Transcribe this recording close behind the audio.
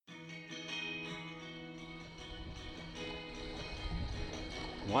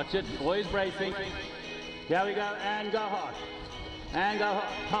Watch it, boys bracing. Here we go, and go hard. And go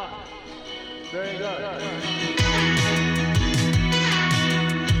hard. Very good.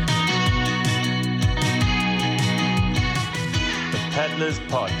 The Paddler's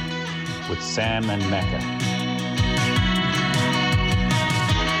Pod with Sam and Macca.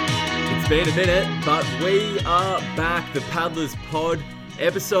 It's been a minute, but we are back. The Paddler's Pod,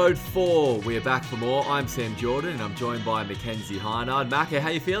 episode 4. We are back for more. I'm Sam Jordan, and I'm joined by Mackenzie Hynard. Macca, how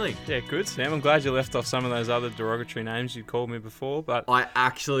you feeling? Yeah, good, Sam. I'm glad you left off some of those other derogatory names you called me before, but I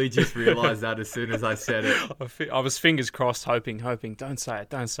actually just realised that as soon as I said it. I was fingers crossed, hoping. Don't say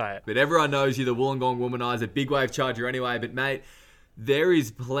it. But everyone knows you're the Wollongong womanizer, big wave charger anyway. But mate, there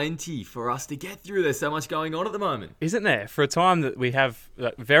is plenty for us to get through. There's so much going on at the moment. Isn't there? For a time that we have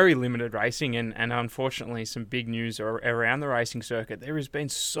very limited racing and unfortunately some big news around the racing circuit, there has been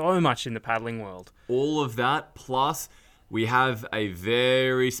so much in the paddling world. All of that, plus we have a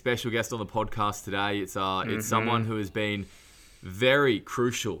very special guest on the podcast today. It's someone who has been very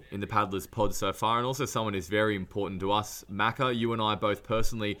crucial in the Paddler's Pod so far, and also someone who's very important to us. Macca, you and I both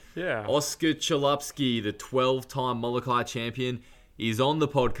personally. Yeah. Oscar Chalupsky, the 12-time Molokai champion, is on the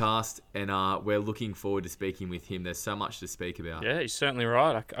podcast, and we're looking forward to speaking with him. There's so much to speak about. Yeah, you're certainly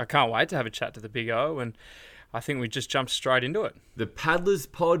right. I can't wait to have a chat to the Big O, and I think we just jumped straight into it. The Paddler's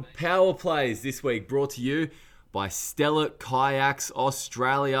Pod Power Plays this week brought to you by Stellar Kayaks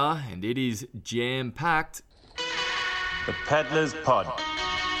Australia, and it is jam-packed. The Paddler's Pod.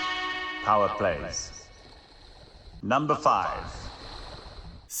 Power Plays. Number 5.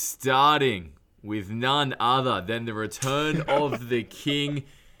 Starting with none other than the return of the king.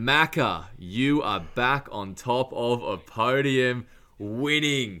 Macca, you are back on top of a podium,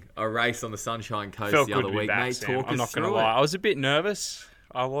 winning a race on the Sunshine Coast Felt the good other to be week. back, Mate, Sam. talk I'm us not going to through lie. it. I was a bit nervous.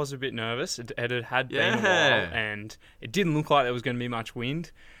 It had been a while, and it didn't look like there was going to be much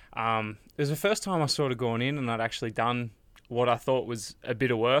wind. It was the first time I sort of gone in and I'd actually done what I thought was a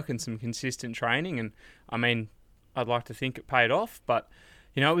bit of work and some consistent training. And I mean, I'd like to think it paid off, but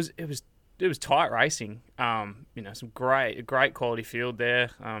you know, it was tight racing. Some great quality field there.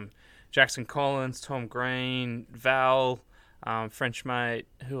 Jackson Collins, Tom Green, Val, French mate.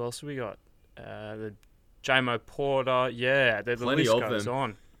 Who else have we got? The JMO Porter. Yeah, the Plenty list of goes them.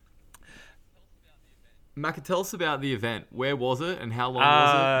 on. Macca, tell us about the event. Where was it and how long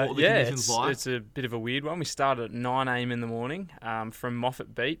was it? What were the conditions like? It's a bit of a weird one. We started at 9 a.m. in the morning from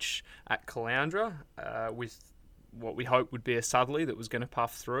Moffat Beach at Caloundra with what we hoped would be a southerly that was going to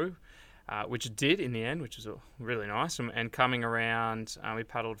puff through, which it did in the end, which was really nice. And coming around, we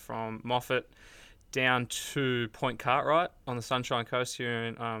paddled from Moffat down to Point Cartwright on the Sunshine Coast here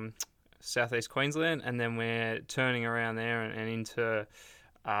in southeast Queensland, and then we're turning around there and into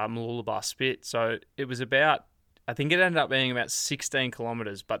Mooloolaba Spit. So it was about, I think it ended up being about 16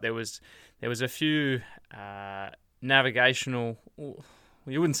 kilometres, but there was a few navigational,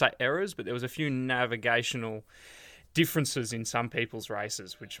 you wouldn't say errors, but there was a few navigational differences in some people's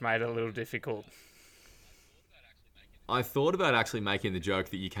races, which made it a little difficult. I thought about actually making the joke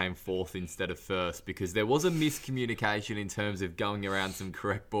that you came fourth instead of first, because there was a miscommunication in terms of going around some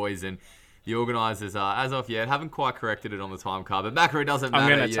correct boys, and the organisers are, as of yet, haven't quite corrected it on the time card. But Macca, it doesn't matter.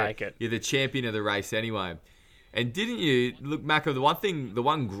 I'm going to take it. You're the champion of the race anyway. And didn't you, look, Macca, the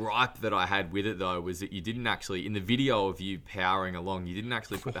one gripe that I had with it, though, was that you didn't actually, in the video of you powering along, you didn't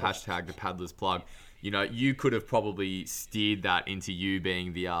actually put the hashtag the Paddler's Plug. You know, you could have probably steered that into you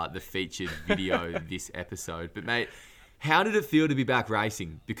being the featured video this episode. But, mate, how did it feel to be back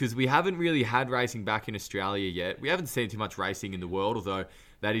racing? Because we haven't really had racing back in Australia yet. We haven't seen too much racing in the world, although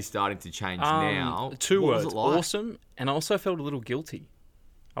that is starting to change now. Two What words, was it like? awesome, and I also felt a little guilty.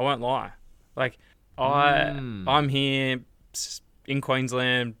 I won't lie. Like, I'm here in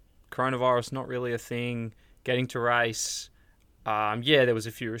Queensland, coronavirus not really a thing, getting to race. There was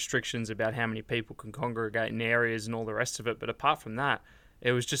a few restrictions about how many people can congregate in areas and all the rest of it, but apart from that,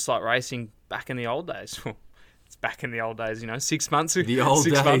 it was just like racing back in the old days. It's back in the old days, 6 months ago. The old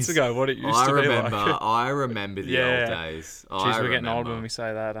days. Months ago, what it used to be like. I remember the old days. Jeez, we're getting old when we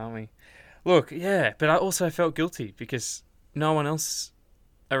say that, aren't we? Look, yeah, but I also felt guilty because no one else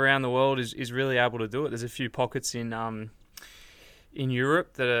around the world is really able to do it. There's a few pockets in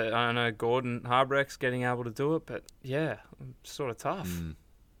Europe that I know Gordon Harbrecht's getting able to do it, but yeah, sort of tough.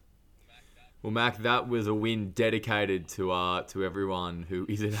 Well, Mac, that was a win dedicated to everyone who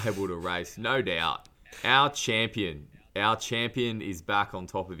isn't able to race, no doubt. Our champion is back on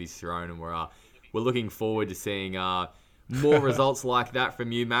top of his throne, and we're looking forward to seeing more results like that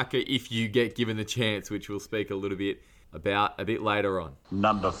from you, Macca, if you get given the chance, which we'll speak a little bit about a bit later on.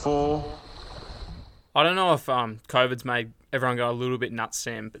 Number 4. I don't know if COVID's made everyone go a little bit nuts,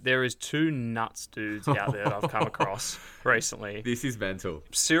 Sam, but there is 2 nuts dudes out there that I've come across recently. This is mental.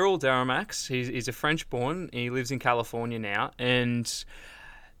 Cyril Daramax, he's a French-born. He lives in California now, and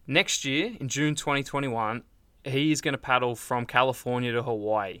next year, in June 2021, he is going to paddle from California to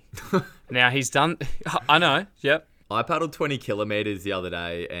Hawaii. Now, he's done... I know, yep. I paddled 20 kilometers the other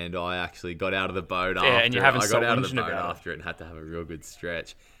day, and I actually got out of the boat after. And you haven't I got out of the stopped boat whinging about it. after it and had to have a real good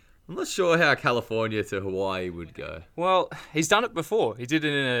stretch. I'm not sure how California to Hawaii would go. Well, he's done it before. He did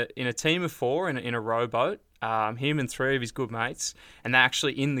it in a team of 4 in a rowboat. Him and 3 of his good mates, and they're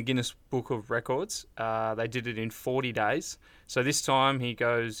actually in the Guinness Book of Records. They did it in 40 days. So this time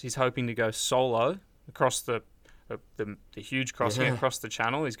he's hoping to go solo across the huge crossing across the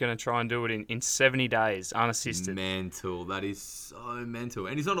channel. He's going to try and do it in 70 days, unassisted. Mental. That is so mental.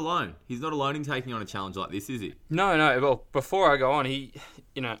 And he's not alone. He's not alone in taking on a challenge like this, is he? No. Well, before I go on,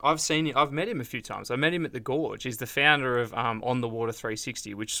 I've met him a few times. I met him at the Gorge. He's the founder of On the Water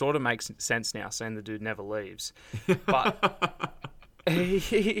 360, which sort of makes sense now, seeing the dude never leaves. But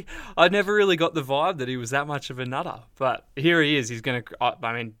I never really got the vibe that he was that much of a nutter. But here he is. He's going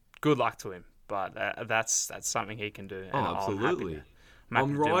to. Good luck to him. But that's something he can do. And absolutely.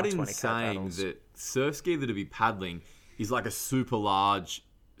 I'm right in saying that surf ski that'll be paddling is like a super large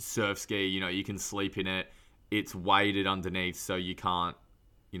surf ski. You can sleep in it. It's weighted underneath so you can't,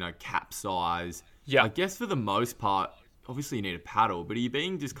 capsize. Yeah. I guess for the most part, obviously you need a paddle, but are you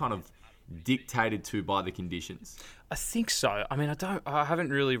being just kind of dictated to by the conditions? I think so. I mean, I haven't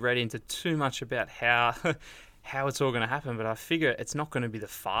really read into too much about how it's all going to happen, but I figure it's not going to be the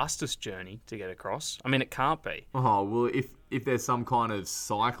fastest journey to get across. I mean, it can't be. Oh, well, if there's some kind of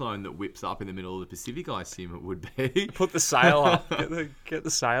cyclone that whips up in the middle of the Pacific, I assume it would be. Put the sail up. Get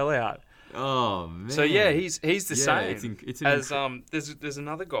the sail out. Oh, man. So, yeah, he's the same. It's there's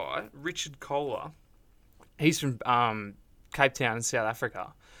another guy, Richard Kohler. He's from Cape Town in South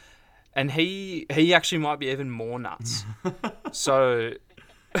Africa. And he actually might be even more nuts. So...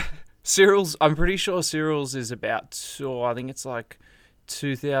 I'm pretty sure Cyril's is about, I think it's like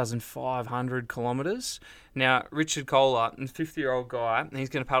 2,500 kilometres. Now, Richard Kohler, a 50-year-old guy, he's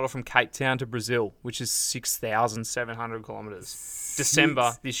going to paddle from Cape Town to Brazil, which is 6,700 kilometres.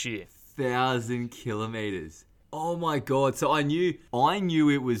 December this year. 1,000 kilometres. Oh my God. So I knew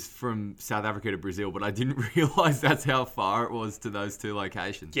it was from South Africa to Brazil, but I didn't realise that's how far it was to those 2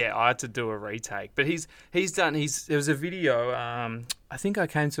 locations. Yeah, I had to do a retake. But there was a video, I think I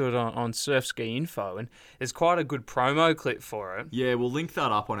came to it on Surfski Info, and there's quite a good promo clip for it. Yeah, we'll link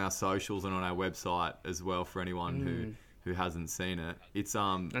that up on our socials and on our website as well for anyone who hasn't seen it. It's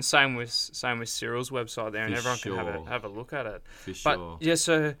and same with Cyril's website there, and everyone can have a look at it. For sure. But yeah,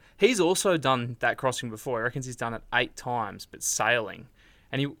 so he's also done that crossing before. He reckons he's done it 8 times, but sailing.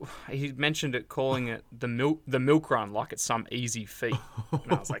 And he mentioned it, calling it the milk run, like it's some easy feat.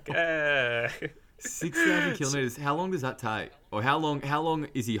 And I was like, 6,000 kilometres. How long does that take? Or how long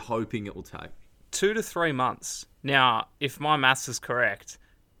is he hoping it will take? 2 to 3 months. Now, if my maths is correct,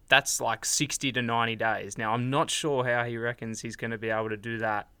 that's like 60 to 90 days. Now, I'm not sure how he reckons he's going to be able to do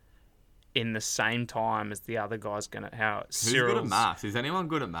that in the same time as the other guy's going to... Who's good at maths? Is anyone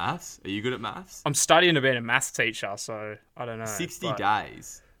good at maths? Are you good at maths? I'm studying to be a maths teacher, so I don't know. 60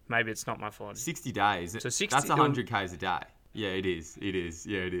 days. Maybe it's not my fault. 60 days. So 60, that's 100 Ks a day. Yeah, it is.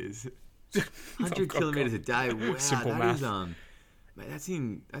 Yeah, it is. 100 kilometres a day. Wow, simple math. Mate,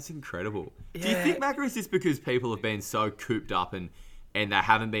 that's incredible. Yeah. Do you think, Macca, it's just because people have been so cooped up and they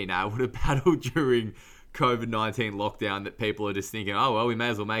haven't been able to paddle during COVID-19 lockdown that people are just thinking, oh, well, we may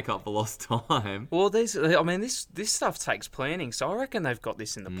as well make up for lost time? Well, this stuff takes planning, so I reckon they've got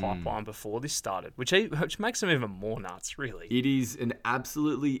this in the pipeline before this started, which makes them even more nuts, really. It is an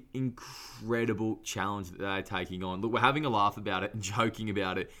absolutely incredible challenge that they're taking on. Look, we're having a laugh about it and joking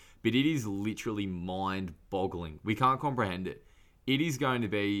about it, but it is literally mind-boggling. We can't comprehend it. It is going to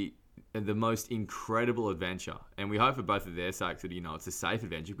be the most incredible adventure, and we hope for both of their sakes that it's a safe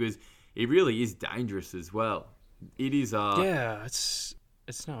adventure, because it really is dangerous as well. It is it's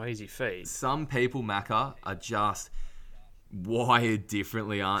no easy feat. Some people, Macca, are just wired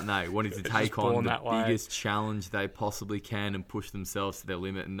differently, aren't they? Wanting to take on the biggest challenge they possibly can and push themselves to their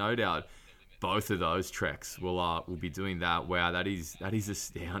limit, and no doubt both of those treks will be doing that. Wow, that is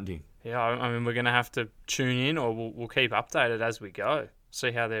astounding. Yeah, I mean, we're going to have to tune in, or we'll keep updated as we go.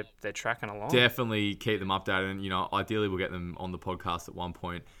 See how they're tracking along. Definitely keep them updated, and ideally we'll get them on the podcast at one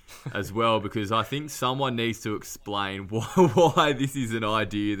point as well, because I think someone needs to explain why this is an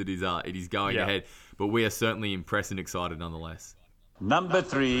idea that is going ahead. But we are certainly impressed and excited nonetheless. Number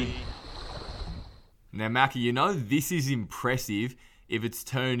 3. Now, Macca, this is impressive if it's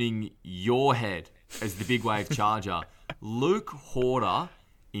turning your head. as the big wave charger. Luke Horder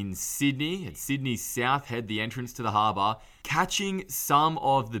in Sydney, at Sydney's South Head, the entrance to the harbour, catching some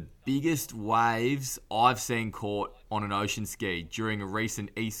of the biggest waves I've seen caught on an ocean ski during a recent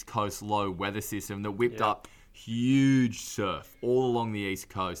East Coast low weather system that whipped up huge surf all along the East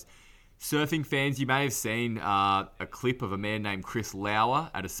Coast. Surfing fans, you may have seen a clip of a man named Chris Lauer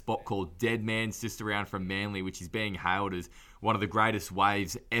at a spot called Dead Man's just around from Manly, which is being hailed as one of the greatest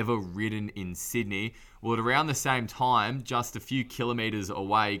waves ever ridden in Sydney. Well, at around the same time, just a few kilometres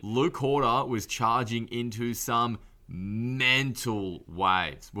away, Luke Horder was charging into some mental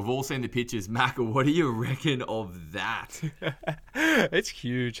waves. We've all seen the pictures. Macca, what do you reckon of that? It's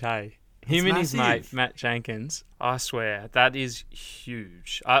huge, hey. Him and his mate, Matt Jenkins, I swear, that is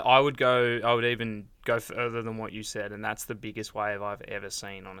huge. I would even go further than what you said, and that's the biggest wave I've ever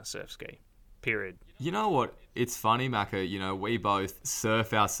seen on a surf ski. Period. You know what? It's funny, Macca. You know, we both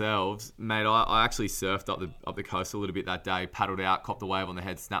surf ourselves. Mate, I actually surfed up the coast a little bit that day, paddled out, copped the wave on the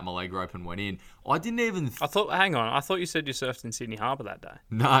head, snapped my leg rope and went in. I didn't even... Hang on. I thought you said you surfed in Sydney Harbour that day.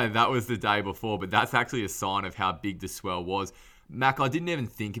 No, that was the day before, but that's actually a sign of how big the swell was. Mac, I didn't even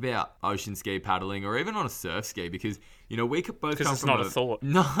think about ocean ski paddling or even on a surf ski because, you know, we could both come from... Because it's not a thought.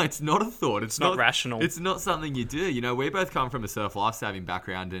 No, it's not a thought. It's not rational. It's not something you do. You know, we both come from a surf lifesaving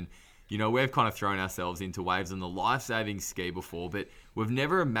background and, you know, we've kind of thrown ourselves into waves on the lifesaving ski before, but we've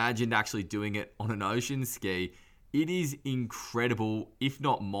never imagined actually doing it on an ocean ski. It is incredible, if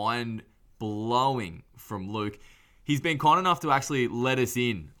not mind-blowing from Luke. He's been kind enough to actually let us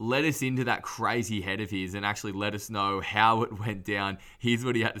into that crazy head of his and actually let us know how it went down. Here's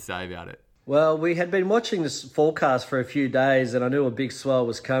what he had to say about it. Well, we had been watching this forecast for a few days and I knew a big swell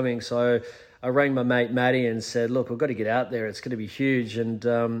was coming. So I rang my mate Matty and said, look, we've got to get out there. It's going to be huge. And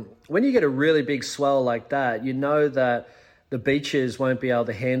when you get a really big swell like that, you know that the beaches won't be able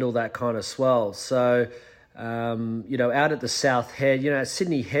to handle that kind of swell. So, you know, out at the South Head, you know,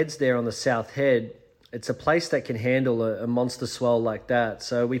 Sydney Head's there on the South Head. It's a place that can handle a monster swell like that.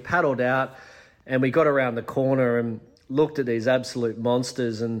 So we paddled out and we got around the corner and looked at these absolute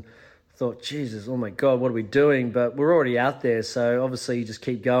monsters and thought, Jesus, oh my God, what are we doing? But we're already out there. So obviously you just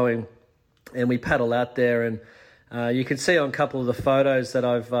keep going and we paddle out there. And you can see on a couple of the photos that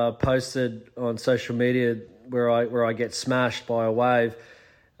I've posted on social media where I get smashed by a wave.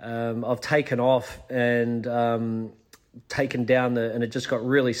 I've taken off and taken down and it just got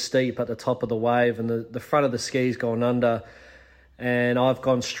really steep at the top of the wave and the front of the ski's gone under and I've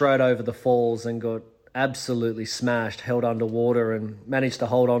gone straight over the falls and got absolutely smashed, held underwater and managed to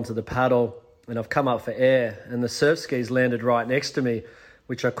hold on to the paddle and I've come up for air and the surf skis landed right next to me,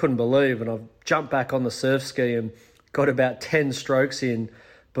 which I couldn't believe, and I've jumped back on the surf ski and got about 10 strokes in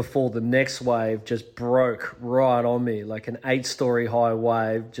before the next wave just broke right on me, like an 8-story high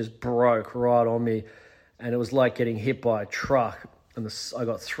wave just broke right on me. And it was like getting hit by a truck. And I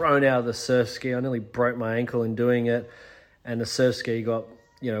got thrown out of the surf ski. I nearly broke my ankle in doing it. And the surf ski got,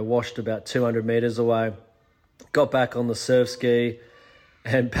 you know, washed about 200 meters away. Got back on the surf ski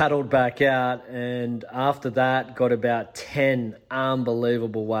and paddled back out. And after that, got about 10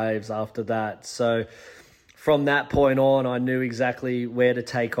 unbelievable waves after that. So from that point on, I knew exactly where to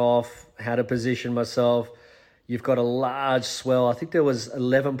take off, how to position myself. You've got a large swell. I think there was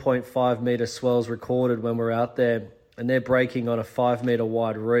 11.5 meter swells recorded when we're out there, and they're breaking on a 5 meter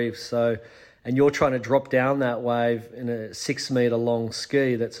wide reef. So, and you're trying to drop down that wave in a 6 meter long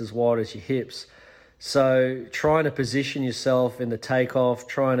ski that's as wide as your hips. So trying to position yourself in the takeoff,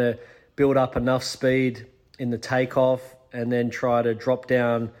 trying to build up enough speed in the takeoff, and then try to drop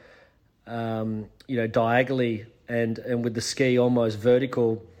down, you know, diagonally and with the ski almost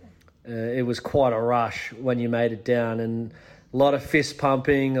vertical. It was quite a rush when you made it down, and a lot of fist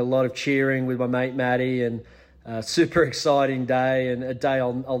pumping, a lot of cheering with my mate Matty, and a super exciting day, and a day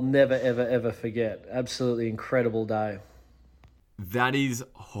I'll never, ever, ever forget. Absolutely incredible day. That is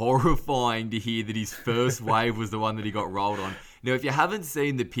horrifying to hear that his first wave was the one that he got rolled on. Now, if you haven't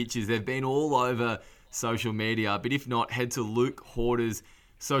seen the pictures, they've been all over social media, but if not, head to Luke Horder's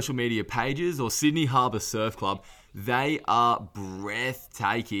social media pages or Sydney Harbour Surf Club. They are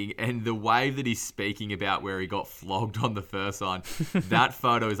breathtaking, and the wave that he's speaking about where he got flogged on the first one, that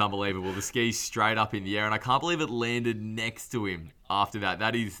photo is unbelievable. The ski's straight up in the air, and I can't believe it landed next to him after that.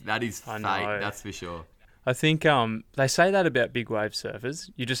 That is fate, that's for sure. I think they say that about big wave surfers.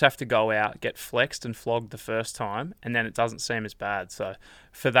 You just have to go out, get flexed and flogged the first time, and then it doesn't seem as bad. So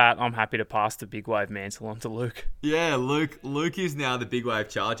for that, I'm happy to pass the big wave mantle on to Luke. Yeah, Luke is now the big wave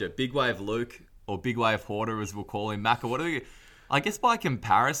charger. Big wave Luke, or Big Wave Horder as we'll call him. Macca, I guess by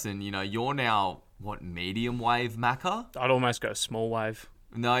comparison, you know, you're now, medium wave Macca? I'd almost go small wave.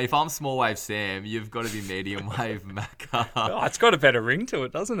 No, if I'm small wave Sam, you've got to be medium wave Macca. Oh, it's got a better ring to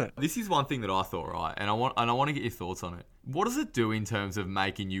it, doesn't it? This is one thing that I thought, right, and I want to get your thoughts on it. What does it do in terms of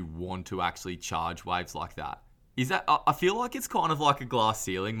making you want to actually charge waves like that? Is that, I feel like it's kind of like a glass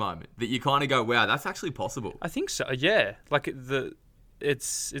ceiling moment that you kind of go, wow, that's actually possible. I think so. Yeah, like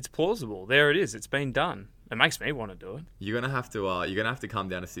it's plausible. There it is. It's been done. It makes me want to do it. You're gonna have to come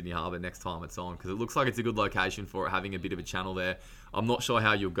down to Sydney Harbour next time it's on, because it looks like it's a good location for it, having a bit of a channel there. I'm not sure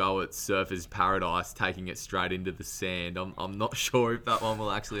how you'll go at Surfer's Paradise, taking it straight into the sand. I'm not sure if that one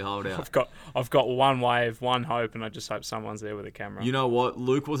will actually hold out. I've got one wave, one hope, and I just hope someone's there with a camera. You know what?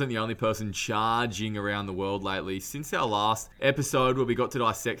 Luke wasn't the only person charging around the world lately. Since our last episode where we got to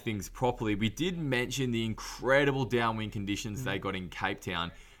dissect things properly, we did mention the incredible downwind conditions they got in Cape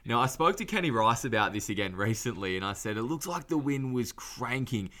Town. Now, I spoke to Kenny Rice about this again recently, and I said, it looks like the wind was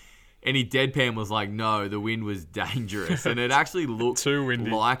cranking. And he deadpan was like, no, the wind was dangerous. And it actually looked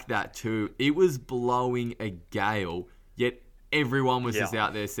like that too. It was blowing a gale, yet everyone was just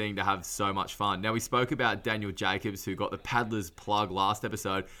out there seeming to have so much fun. Now, we spoke about Daniel Jacobs, who got the paddler's plug last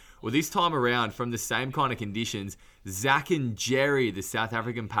episode. Well, this time around, from the same kind of conditions, Zach and Jerry, the South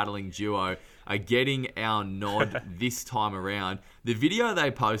African paddling duo, are getting our nod this time around. The video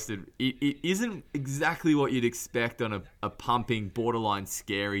they posted, it isn't exactly what you'd expect on a pumping, borderline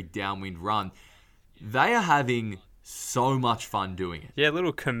scary downwind run. They are having so much fun doing it. Yeah, a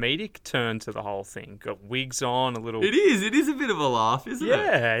little comedic turn to the whole thing. Got wigs on, a little... It is a bit of a laugh, isn't it?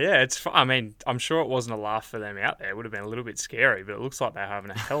 Yeah, it's fun. I mean, I'm sure it wasn't a laugh for them out there. It would have been a little bit scary, but it looks like they're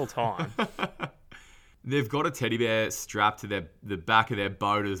having a hell time. They've got a teddy bear strapped to the back of their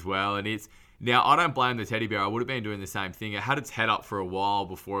boat as well, and it's... Now, I don't blame the teddy bear. I would have been doing the same thing. It had its head up for a while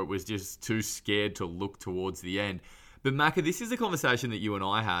before it was just too scared to look towards the end. But Macca, this is a conversation that you and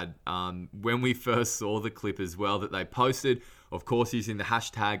I had when we first saw the clip as well that they posted, of course, using the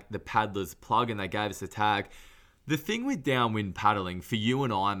hashtag #ThePaddlersPlug, and they gave us a tag. The thing with downwind paddling for you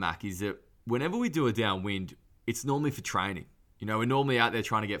and I, Mac, is that whenever we do a downwind, it's normally for training. You know, we're normally out there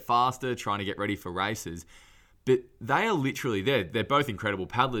trying to get faster, trying to get ready for races. But they are literally there. They're both incredible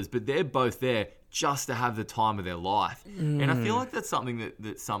paddlers, but they're both there just to have the time of their life. And I feel like that's something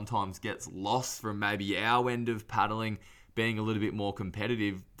that sometimes gets lost from maybe our end of paddling being a little bit more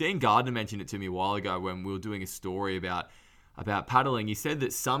competitive. Dean Gardner mentioned it to me a while ago when we were doing a story about paddling. He said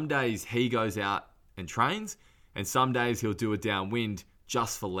that some days he goes out and trains, and some days he'll do a downwind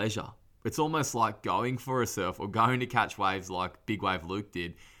just for leisure. It's almost like going for a surf or going to catch waves like Big Wave Luke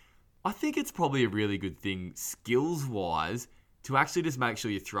did. I think it's probably a really good thing, skills-wise, to actually just make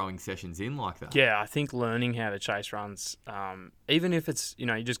sure you're throwing sessions in like that. Yeah, I think learning how to chase runs, even if it's,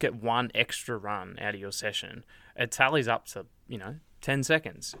 you just get one extra run out of your session, it tallies up to, 10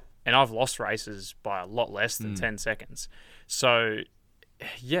 seconds. And I've lost races by a lot less than 10 seconds. So,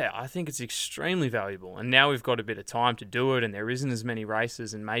 yeah, I think it's extremely valuable. And now we've got a bit of time to do it, and there isn't as many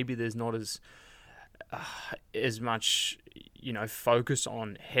races, and maybe there's not as much, focus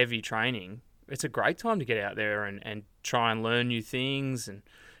on heavy training. It's a great time to get out there and try and learn new things. And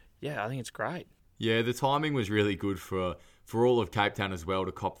yeah, I think it's great. Yeah, the timing was really good for all of Cape Town as well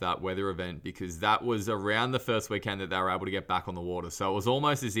to cop that weather event, because that was around the first weekend that they were able to get back on the water. So it was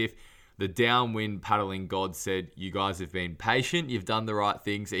almost as if the downwind paddling god said, you guys have been patient, you've done the right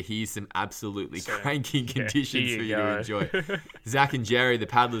thing, so here's some absolutely cranking conditions for you to enjoy. Zach and Jerry, the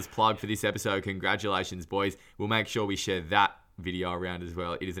paddlers plug for this episode. Congratulations, boys. We'll make sure we share that video around as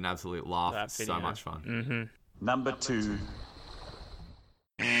well. It is an absolute laugh. So much fun. Mm-hmm. Number 2.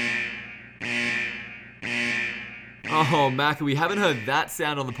 Oh, Mac, we haven't heard that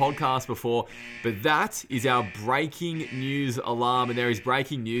sound on the podcast before, but that is our breaking news alarm, and there is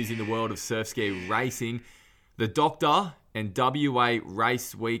breaking news in the world of surf ski racing. The Doctor and WA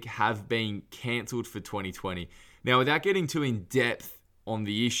Race Week have been cancelled for 2020. Now, without getting too in-depth on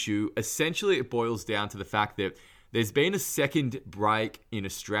the issue, essentially it boils down to the fact that there's been a second break in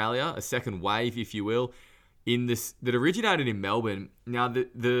Australia, a second wave, if you will, that originated in Melbourne. Now,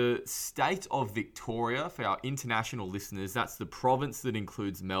 the state of Victoria, for our international listeners, that's the province that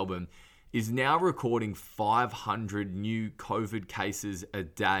includes Melbourne, is now recording 500 new COVID cases a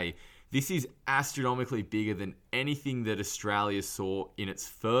day. This is astronomically bigger than anything that Australia saw in its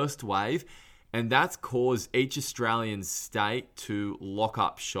first wave, and that's caused each Australian state to lock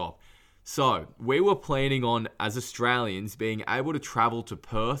up shop. So, we were planning on, as Australians, being able to travel to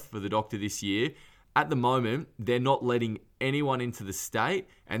Perth for the Doctor this year. At the moment, they're not letting anyone into the state,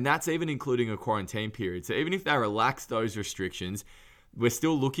 and that's even including a quarantine period. So even if they relax those restrictions, we're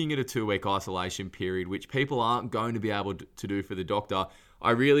still looking at a 2-week isolation period, which people aren't going to be able to do for the Doctor.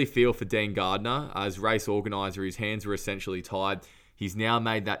 I really feel for Dean Gardner, as race organiser, his hands were essentially tied. He's now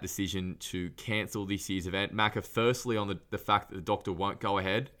made that decision to cancel this year's event. Macca, firstly, on the fact that the doctor won't go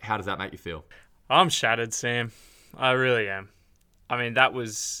ahead, how does that make you feel? I'm shattered, Sam. I really am. I mean, that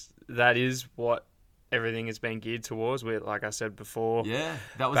is what everything has been geared towards. Like I said before, yeah,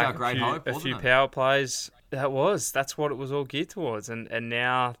 that was our great hope, wasn't it? A few power plays. That's what it was all geared towards, and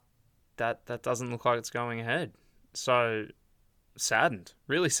now that doesn't look like it's going ahead. So saddened,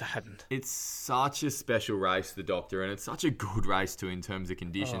 really saddened. It's such a special race, the Doctor, and it's such a good race too in terms of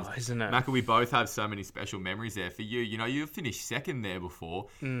conditions. Oh, isn't it? Macca, we both have so many special memories there. For you, you finished second there before.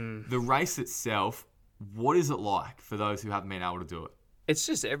 The race itself, what is it like for those who haven't been able to do it? It's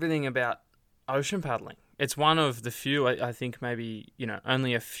just everything about ocean paddling. It's one of the few, I think maybe,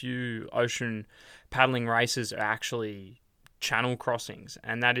 only a few ocean paddling races are actually channel crossings,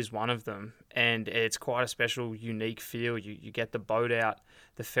 and that is one of them. And it's quite a special, unique feel. You get the boat out,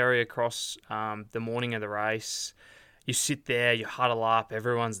 the ferry across the morning of the race. You sit there, you huddle up,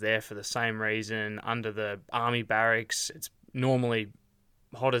 everyone's there for the same reason, under the army barracks. It's normally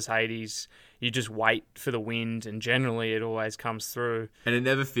hot as Hades. You just wait for the wind, and generally it always comes through. And it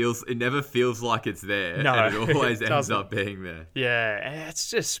never feels like it's there. No, and it always ends doesn't. up being there. Yeah,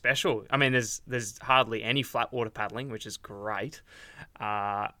 it's just special. I mean, there's hardly any flat water paddling, which is great,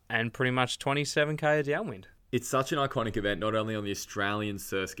 and pretty much 27k downwind. It's such an iconic event, not only on the Australian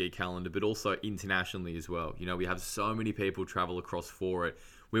surfski calendar, but also internationally as well. We have so many people travel across for it.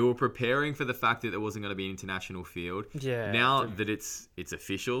 We were preparing for the fact that there wasn't going to be an international field. Yeah. Now that it's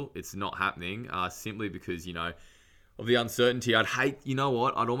official, it's not happening, simply because, of the uncertainty. I'd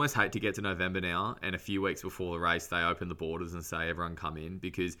almost hate to get to November now, and a few weeks before the race, they open the borders and say, everyone come in,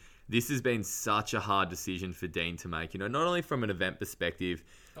 because this has been such a hard decision for Dean to make, not only from an event perspective,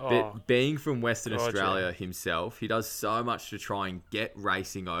 but being from Western Australia himself, he does so much to try and get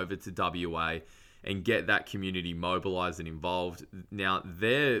racing over to WA and get that community mobilised and involved. Now,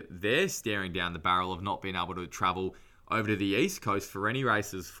 they're staring down the barrel of not being able to travel over to the East Coast for any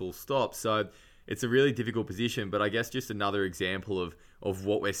races, full stop. So it's a really difficult position, but I guess just another example of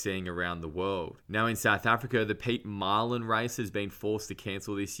what we're seeing around the world. Now, in South Africa, the Pete Marlin race has been forced to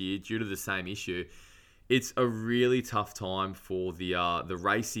cancel this year due to the same issue. It's a really tough time for the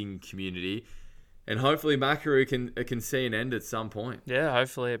racing community. And hopefully Macca can see an end at some point. Yeah,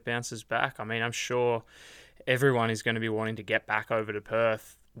 hopefully it bounces back. I mean, I'm sure everyone is going to be wanting to get back over to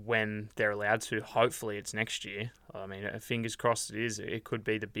Perth when they're allowed to. Hopefully it's next year. I mean, fingers crossed it is. It could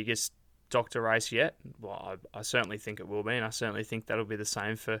be the biggest Doctor race yet. Well, I certainly think it will be, and I certainly think that'll be the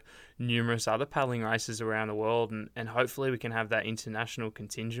same for numerous other paddling races around the world. And hopefully we can have that international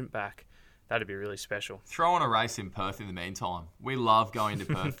contingent back. That'd be really special. Throw on a race in Perth in the meantime. We love going to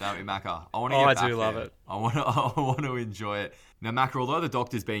Perth, don't we, Macca? I do love it. I want to enjoy it. Now, Macca, although the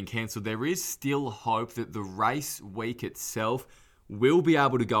Doctor's been cancelled, there is still hope that the race week itself will be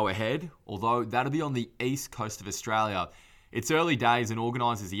able to go ahead, although that'll be on the east coast of Australia. It's early days and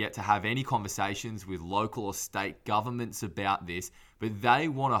organisers are yet to have any conversations with local or state governments about this, but they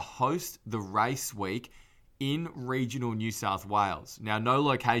want to host the race week in regional New South Wales. Now, no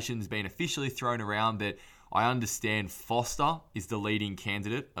location's been officially thrown around, but I understand Foster is the leading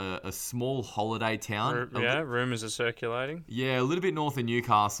candidate, a small holiday town. Rumours are circulating. Yeah, a little bit north of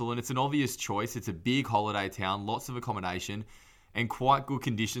Newcastle, and it's an obvious choice. It's a big holiday town, lots of accommodation, and quite good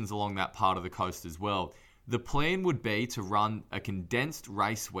conditions along that part of the coast as well. The plan would be to run a condensed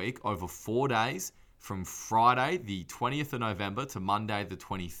race week over 4 days, from Friday, the 20th of November, to Monday, the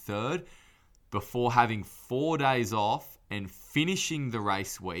 23rd, before having 4 days off and finishing the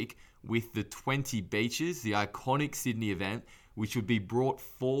race week with the 20 beaches, the iconic Sydney event, which would be brought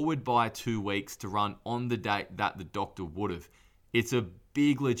forward by 2 weeks to run on the date that the Doctor would have. It's a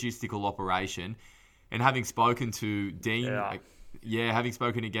big logistical operation. And having spoken to Dean, having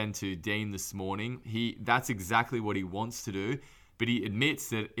spoken again to Dean this morning, that's exactly what he wants to do. But he admits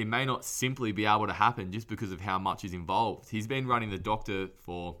that it may not simply be able to happen just because of how much is involved. He's been running the Doctor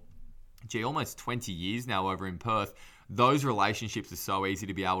for almost 20 years now over in Perth. Those relationships are so easy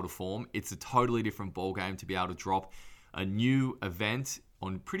to be able to form. It's a totally different ballgame to be able to drop a new event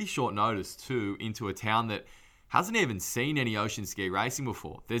on pretty short notice too into a town that hasn't even seen any ocean ski racing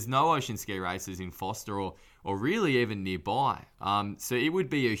before. There's no ocean ski races in Foster or really even nearby. So it would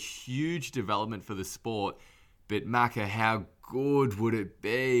be a huge development for the sport. But Macca, how good would it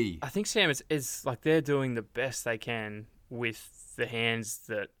be? I think, Sam, it's like they're doing the best they can with the hands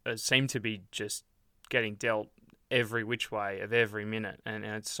that seem to be just getting dealt every which way of every minute, and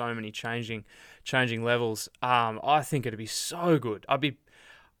it's so many changing levels. I think it'd be so good. I'd be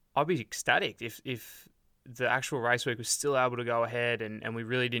ecstatic if the actual race week was still able to go ahead and we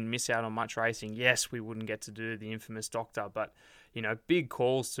really didn't miss out on much racing. Yes, we wouldn't get to do the infamous Doctor, but big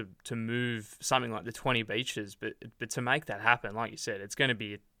calls to move something like the 20 beaches, but to make that happen, like you said, it's going to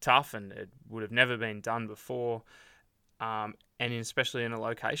be tough, and it would have never been done before, and especially in a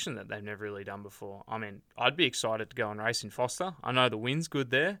location that they've never really done before. I mean, I'd be excited to go and race in Foster. I know the wind's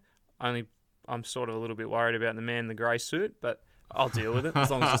good there, only I'm sort of a little bit worried about the man in the grey suit, but I'll deal with it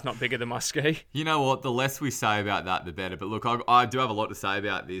as long as it's not bigger than my ski. You know what? The less we say about that, the better. But look, I do have a lot to say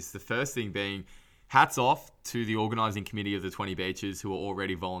about this. The first thing being, hats off to the organising committee of the 20 beaches who are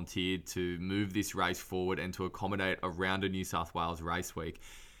already volunteered to move this race forward and to accommodate around a New South Wales race week.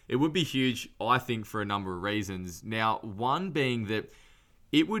 It would be huge, I think, for a number of reasons. Now, one being that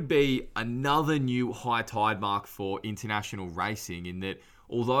it would be another new high tide mark for international racing, in that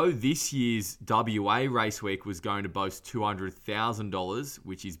although this year's WA race week was going to boast $200,000,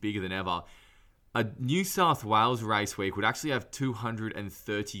 which is bigger than ever, a New South Wales race week would actually have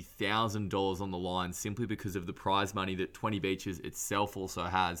 $230,000 on the line simply because of the prize money that 20 Beaches itself also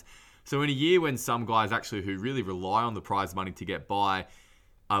has. So in a year when some guys actually who really rely on the prize money to get by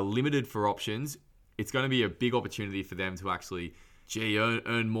are limited for options, it's going to be a big opportunity for them to actually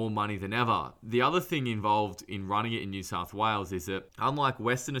earn more money than ever. The other thing involved in running it in New South Wales is that, unlike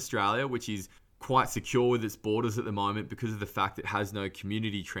Western Australia, which is quite secure with its borders at the moment because of the fact it has no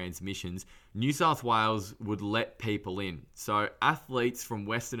community transmissions, New South Wales would let people in. So athletes from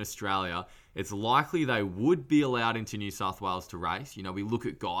Western Australia, it's likely they would be allowed into New South Wales to race. We look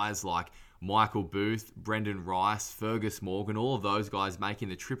at guys like Michael Booth, Brendan Rice, Fergus Morgan, all of those guys making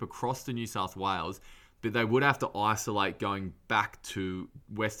the trip across to New South Wales, but they would have to isolate going back to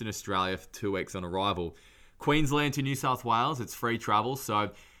Western Australia for 2 weeks on arrival. Queensland to New South Wales, it's free travel,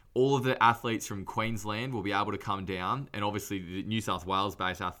 so all of the athletes from Queensland will be able to come down, and obviously the New South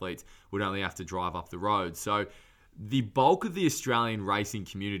Wales-based athletes would only have to drive up the road. So the bulk of the Australian racing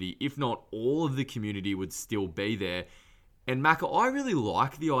community, if not all of the community, would still be there. And Macca, I really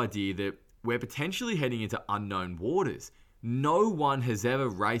like the idea that we're potentially heading into unknown waters. No one has ever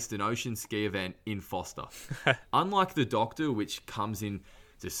raced an ocean ski event in Foster. Unlike the Doctor, which comes in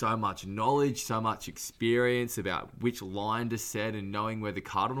to so much knowledge, so much experience about which line to set and knowing where the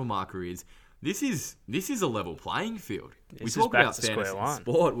cardinal marker is, this is a level playing field. We talk about fantasy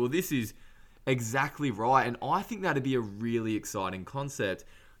sport. Well, this is exactly right. And I think that'd be a really exciting concept.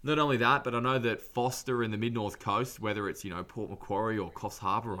 Not only that, but I know that Foster and the Mid-North Coast, whether it's, Port Macquarie or Coffs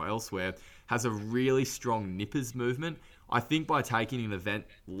Harbour or elsewhere, has a really strong nippers movement. I think by taking an event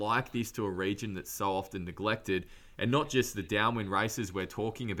like this to a region that's so often neglected, and not just the downwind races we're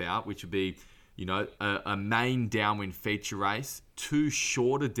talking about, which would be, a main downwind feature race, 2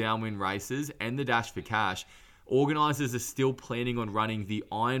 shorter downwind races, and the Dash for Cash, organisers are still planning on running the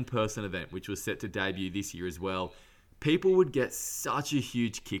Iron Person event, which was set to debut this year as well. People would get such a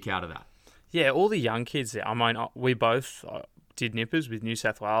huge kick out of that. Yeah, all the young kids there. I mean, we both did nippers with New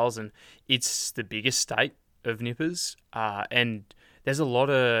South Wales, and it's the biggest state of nippers. And there's a lot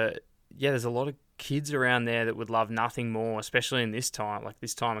of kids around there that would love nothing more, especially in this time of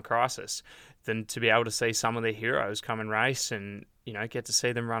crisis, than to be able to see some of their heroes come and race and, get to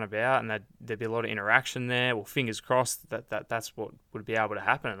see them run about, and there'd be a lot of interaction there. Well, fingers crossed that's what would be able to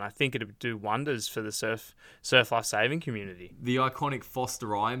happen. And I think it would do wonders for the surf life saving community. The iconic Foster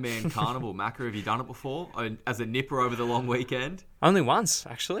Ironman Carnival. Macca, have you done it before? As a nipper over the long weekend? Only once,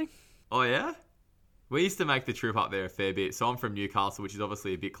 actually. Oh, yeah? We used to make the trip up there a fair bit. So I'm from Newcastle, which is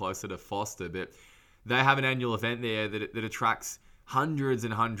obviously a bit closer to Foster, but they have an annual event there that attracts hundreds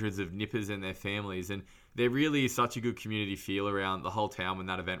and hundreds of nippers and their families. And there really is such a good community feel around the whole town when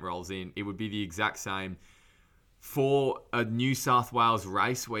that event rolls in. It would be the exact same for a New South Wales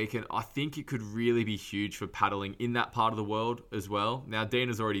race week. And I think it could really be huge for paddling in that part of the world as well. Now,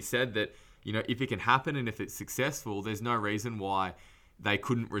 Dina's already said that, if it can happen and if it's successful, there's no reason why they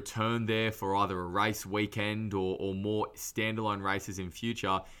couldn't return there for either a race weekend or more standalone races in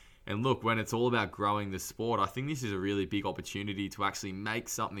future. And look, when it's all about growing the sport, I think this is a really big opportunity to actually make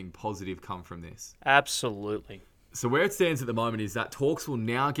something positive come from this. Absolutely. So where it stands at the moment is that talks will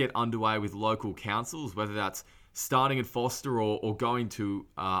now get underway with local councils, whether that's starting at Foster or going to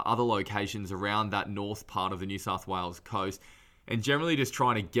other locations around that north part of the New South Wales coast, and generally just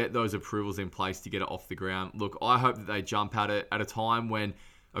trying to get those approvals in place to get it off the ground. Look, I hope that they jump at it at a time when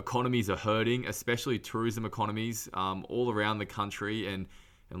economies are hurting, especially tourism economies all around the country and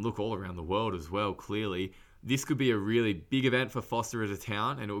look, all around the world as well, clearly. This could be a really big event for Foster as a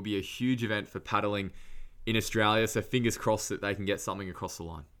town, and it will be a huge event for paddling in Australia, so fingers crossed that they can get something across the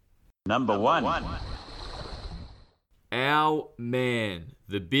line. Number one. Our man,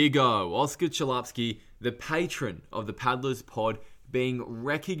 the Big O, Oscar Chalupsky, the patron of the Paddlers Pod, being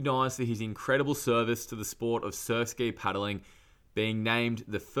recognised for his incredible service to the sport of surfski paddling. being named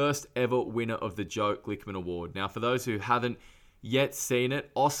the first ever winner of the Joe Glickman Award. Now, for those who haven't yet seen it,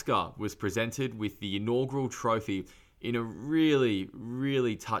 Oscar was presented with the inaugural trophy in a really,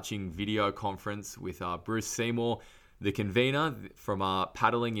 really touching video conference with Bruce Seymour, the convener from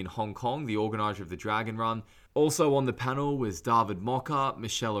paddling in Hong Kong, the organizer of the Dragon Run. Also on the panel was David Mocker,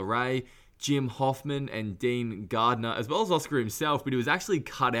 Michelle Array, Jim Hoffman, and Dean Gardner, as well as Oscar himself, but he was actually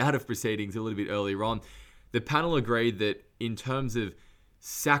cut out of proceedings a little bit earlier on. The panel agreed that in terms of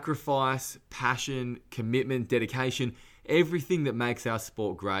sacrifice, passion, commitment, dedication, everything that makes our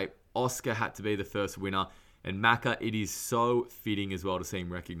sport great, Oscar had to be the first winner. And Macca, it is so fitting as well to see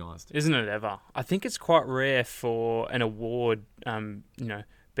him recognised. Isn't it ever? I think it's quite rare for an award,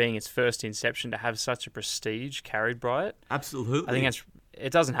 being its first inception, to have such a prestige carried by it. Absolutely. I think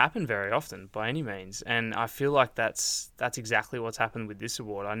it doesn't happen very often by any means. And I feel like that's exactly what's happened with this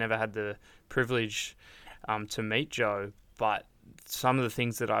award. I never had the privilege to meet Joe, but some of the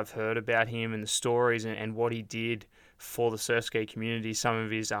things that I've heard about him and the stories and what he did for the surfski community, some of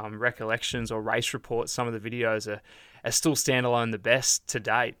his recollections or race reports, some of the videos are still standalone the best to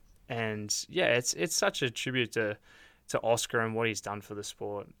date. And yeah, it's such a tribute to Oscar and what he's done for the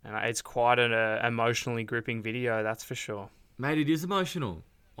sport. And it's quite an emotionally gripping video, that's for sure. Mate, it is emotional.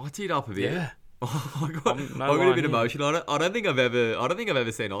 I teared up a bit. Yeah. I got a bit emotional. I don't think I've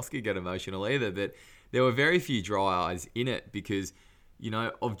ever seen Oscar get emotional either, but there were very few dry eyes in it because,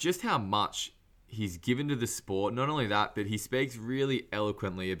 of just how much he's given to the sport. Not only that, but he speaks really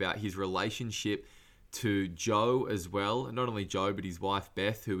eloquently about his relationship to Joe as well. Not only Joe, but his wife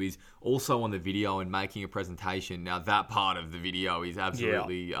Beth, who is also on the video and making a presentation. Now that part of the video is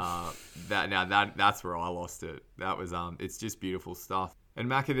absolutely that's where I lost it. That was it's just beautiful stuff. And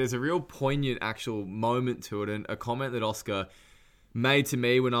Macca, there's a real poignant actual moment to it, and a comment that Oscar made to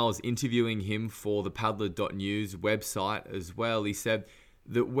me when I was interviewing him for the paddler.news website as well. He said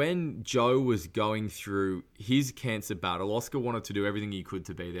that when Joe was going through his cancer battle, Oscar wanted to do everything he could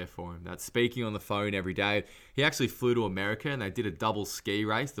to be there for him. That's speaking on the phone every day. He actually flew to America and they did a double ski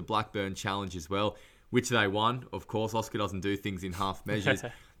race, the Blackburn Challenge as well, which they won. Of course, Oscar doesn't do things in half measures.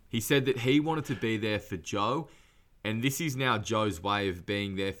 He said that he wanted to be there for Joe, and this is now Joe's way of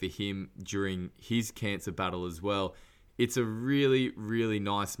being there for him during his cancer battle as well. It's a really, really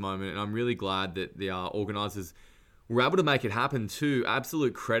nice moment, and I'm really glad that the organisers were able to make it happen too.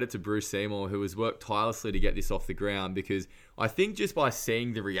 Absolute credit to Bruce Seymour, who has worked tirelessly to get this off the ground, because I think just by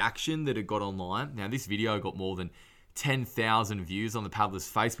seeing the reaction that it got online, now this video got more than 10,000 views on the Paddlers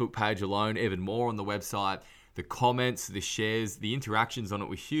Facebook page alone, even more on the website. The comments, the shares, the interactions on it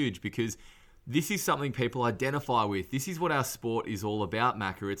were huge because this is something people identify with. This is what our sport is all about,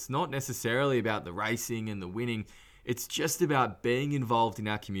 Macca. It's not necessarily about the racing and the winning. It's just about being involved in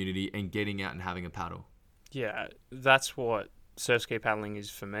our community and getting out and having a paddle. Yeah, that's what surf ski paddling is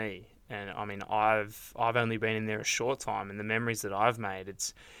for me. And I mean, I've only been in there a short time, and the memories that I've made,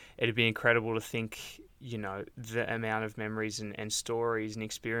 it'd be incredible to think, the amount of memories and stories and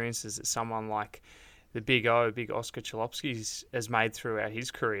experiences that someone like the Big Oscar Chalupsky has made throughout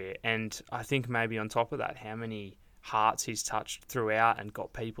his career. And I think maybe on top of that, how many hearts he's touched throughout and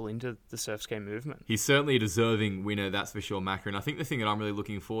got people into the surf ski movement. He's certainly a deserving winner, that's for sure, Macca. And I think the thing that I'm really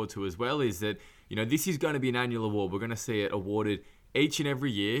looking forward to as well is that, this is going to be an annual award. We're going to see it awarded each and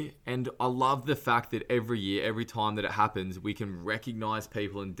every year. And I love the fact that every year, every time that it happens, we can recognize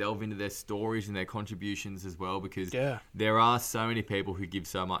people and delve into their stories and their contributions as well, because there are so many people who give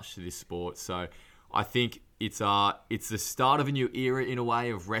so much to this sport. So I think it's the start of a new era in a way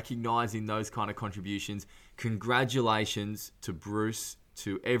of recognizing those kind of contributions. Congratulations to Bruce,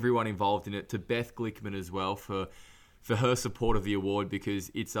 to everyone involved in it, to Beth Glickman as well for her support of the award,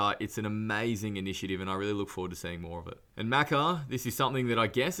 because it's an amazing initiative and I really look forward to seeing more of it. And Macca, this is something that I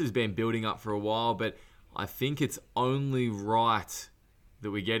guess has been building up for a while, but I think it's only right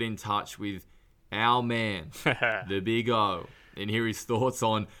that we get in touch with our man, the Big O, and hear his thoughts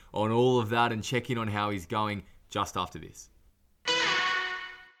on all of that and check in on how he's going just after this.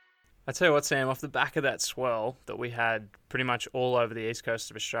 I tell you what, Sam, off the back of that swell that we had pretty much all over the east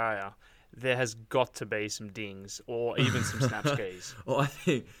coast of Australia, there has got to be some dings or even some snap skis. Well, I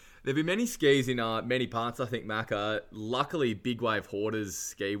think there'll be many skis in many parts, I think, Macca. Luckily, Big Wave Hoarder's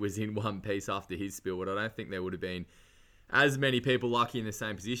ski was in one piece after his spill, but I don't think there would have been as many people lucky in the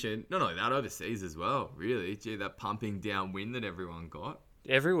same position. Not only that, overseas as well, really. Gee, that pumping downwind that everyone got.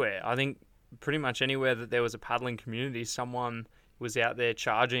 Everywhere. I think pretty much anywhere that there was a paddling community, someone was out there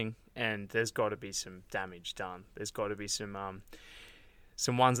charging, and there's got to be some damage done. There's got to be some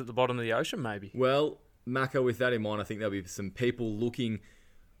ones at the bottom of the ocean, maybe. Well, Macca, with that in mind, I think there'll be some people looking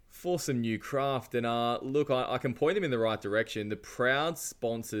for some new craft. And look, I can point them in the right direction. The proud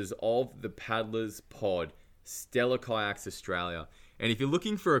sponsors of the Paddlers Pod, Stella Kayaks Australia. And if you're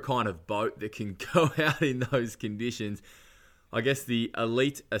looking for a kind of boat that can go out in those conditions, I guess the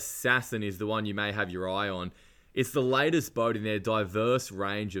Elite Assassin is the one you may have your eye on. It's the latest boat in their diverse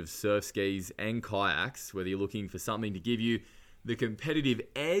range of surf skis and kayaks, whether you're looking for something to give you the competitive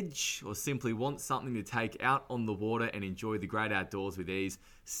edge or simply want something to take out on the water and enjoy the great outdoors with ease.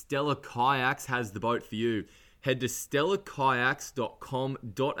 Stella Kayaks has the boat for you. Head to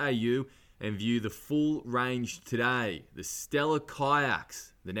stellakayaks.com.au and view the full range today. The Stella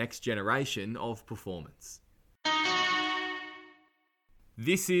Kayaks, the next generation of performance.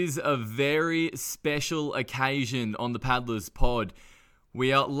 This is a very special occasion on the Paddlers Pod.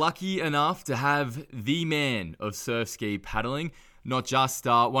 We are lucky enough to have the man of surf ski paddling, not just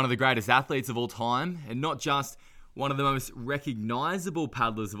one of the greatest athletes of all time, and not just one of the most recognisable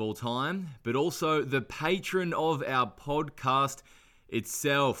paddlers of all time, but also the patron of our podcast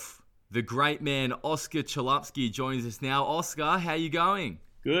itself. The great man, Oscar Chalupsky, joins us now. Oscar, how you going?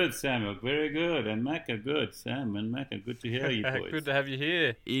 Good, Samuel. Very good. And Macca, good. Sam and Macca, good to hear you boys. Good to have you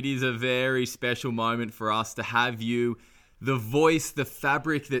here. It is a very special moment for us to have you, the voice, the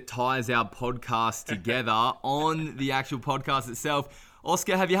fabric that ties our podcast together on the actual podcast itself.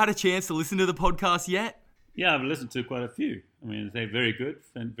 Oscar, have you had a chance to listen to the podcast yet? Yeah, I've listened to quite a few. I mean, they're very good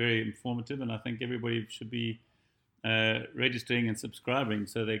and very informative, and I think everybody should be registering and subscribing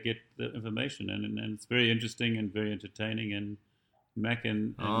so they get the information. And it's very interesting and very entertaining. And Mac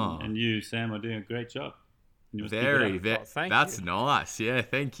and you, Sam, are doing a great job. That's nice. Yeah,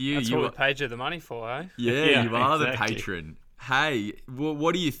 thank you. That's what we paid you the money for, eh? Yeah, you are exactly the patron. Hey,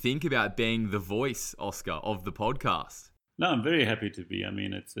 what do you think about being the voice, Oscar, of the podcast? No, I'm very happy to be. I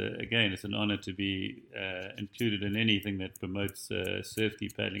mean, it's an honor to be included in anything that promotes surf ski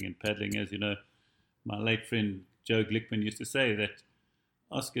paddling and paddling. As you know, my late friend Joe Glickman used to say that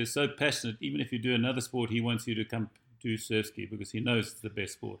Oscar is so passionate, even if you do another sport, he wants you to come do surf ski because he knows it's the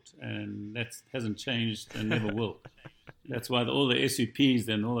best sport, and that hasn't changed and never will. That's why all the SUPs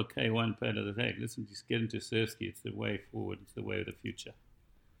and all the K1 paddlers say, listen, just get into surf ski. It's the way forward. It's the way of the future.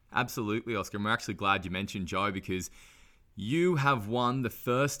 Absolutely, Oscar. And we're actually glad you mentioned Joe because you have won the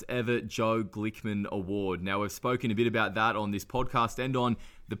first ever Joe Glickman Award. Now, we've spoken a bit about that on this podcast and on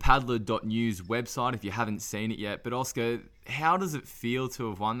the paddler.news website if you haven't seen it yet. But Oscar, how does it feel to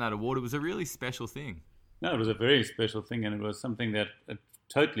have won that award? It was a really special thing. No, it was a very special thing, and it was something that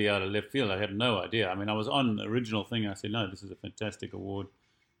totally out of left field. I had no idea. I mean, I was on the original thing. I said, no, this is a fantastic award.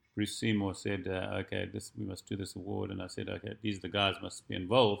 Bruce Seymour said, okay, we must do this award. And I said, okay, these are the guys must be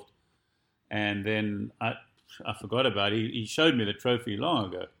involved. And then I forgot about it. He showed me the trophy long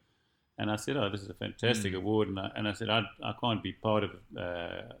ago. And I said, oh, this is a fantastic award. And I said, I can't be part of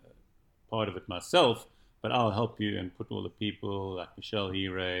it myself, but I'll help you and put all the people like Michelle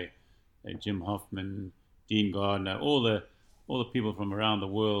Heray, Jim Hoffman, Dean Gardner, all the people from around the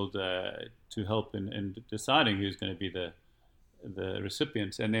world to help in deciding who's going to be the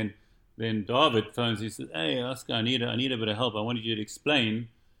recipients. And then David phones. He says, "Hey, Oscar, I need a bit of help. I wanted you to explain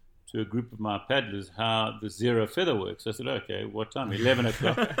to a group of my paddlers how the zero feather works." I said, "Okay, what time?" 11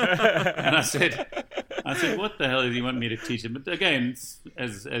 o'clock. And I said, "What the hell does he want me to teach him?" But again,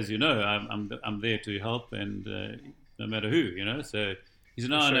 as you know, I'm there to help, and no matter who, you know. So. He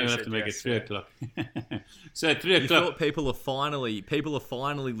said, "No, I have to make it 3 o'clock." So at 3 o'clock, you thought people are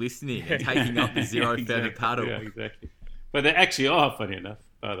finally listening and taking up the zero feather paddle. Yeah, exactly. But they actually are, funny enough,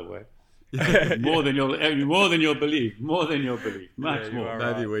 by the way. More than you'll believe. Much more.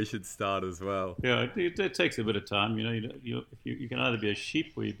 Maybe we should start as well. Yeah, it takes a bit of time. You know, you can either be a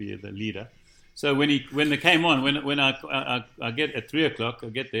sheep or you be the leader. So when they came on, when I get at 3 o'clock, I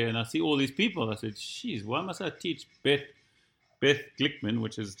get there and I see all these people. I said, "Geez, why must I teach Beth Glickman,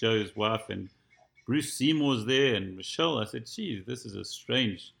 which is Joe's wife, and Bruce Seymour's there, and Michelle?" I said, "Geez, this is a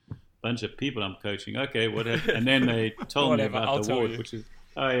strange bunch of people I'm coaching." Okay, what happened? And then they told me about the award, which is,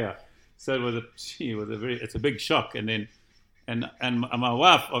 oh yeah. So it's a big shock. And then, and my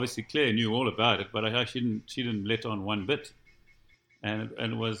wife, obviously Claire, knew all about it, but she didn't let on one bit, and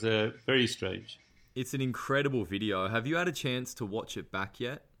it was very strange. It's an incredible video. Have you had a chance to watch it back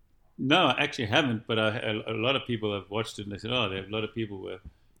yet? No, I actually haven't, but a lot of people have watched it and they said, "Oh, a lot of people were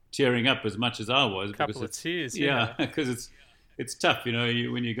tearing up as much as I was." A couple of tears, yeah. Because it's tough, you know,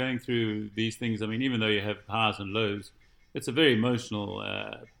 when you're going through these things. I mean, even though you have highs and lows, it's a very emotional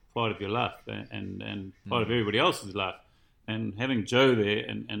part of your life and part of everybody else's life. And having Joe there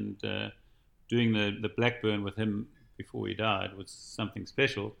and doing the Blackburn with him before he died was something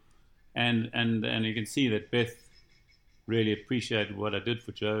special. And you can see that Beth really appreciated what I did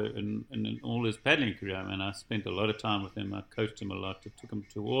for Joe in all his paddling career. I mean, I spent a lot of time with him. I coached him a lot. I took him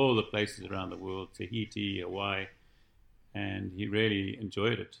to all the places around the world, Tahiti, Hawaii, and he really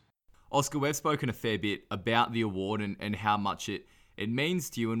enjoyed it. Oscar, we've spoken a fair bit about the award and how much it means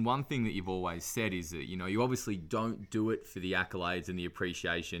to you. And one thing that you've always said is that, you obviously don't do it for the accolades and the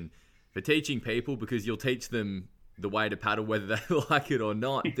appreciation for teaching people, because you'll teach them the way to paddle whether they like it or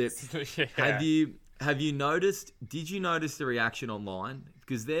not. Yeah. Have you noticed, did you notice the reaction online?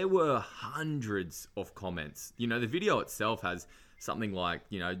 Because there were hundreds of comments. The video itself has something like,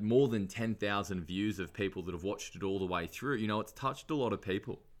 more than 10,000 views of people that have watched it all the way through. It's touched a lot of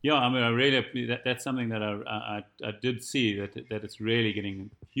people. Yeah, I mean, I really that's something that I did see, that it's really getting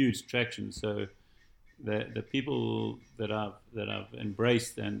huge traction. So the people that I've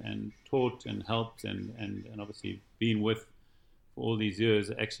embraced and taught and helped and obviously been with for all these years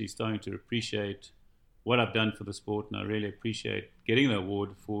are actually starting to appreciate what I've done for the sport, and I really appreciate getting the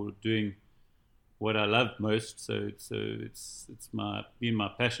award for doing what I love most. So it's been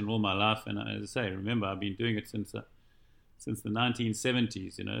my passion all my life, and as I say, remember, I've been doing it since the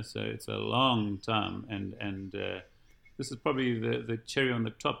 1970s, so it's a long time, and this is probably the cherry on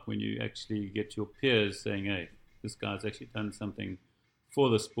the top when you actually get your peers saying, hey, this guy's actually done something for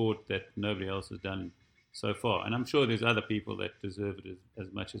the sport that nobody else has done so far. And I'm sure there's other people that deserve it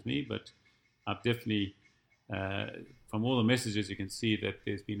as much as me, but I've definitely, from all the messages, you can see that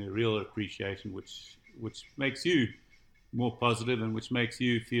there's been a real appreciation, which makes you more positive and which makes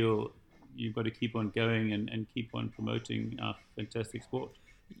you feel you've got to keep on going and keep on promoting our fantastic sport.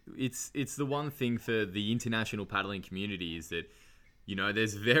 It's the one thing for the international paddling community is that,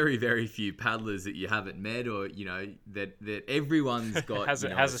 there's very, very few paddlers that you haven't met, or, that everyone's got has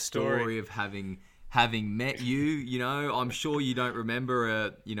a story of having met you. I'm sure you don't remember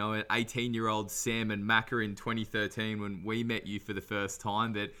an 18-year-old Sam and Macca in 2013 when we met you for the first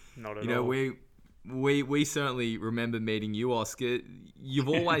time. But not at all. We certainly remember meeting you, Oscar. You've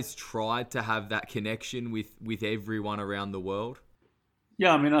always tried to have that connection with everyone around the world.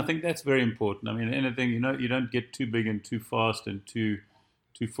 Yeah, I mean, I think that's very important. I mean, anything, you don't get too big and too fast and too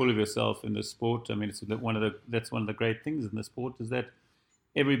full of yourself in the sport. I mean, that's one of the great things in the sport is that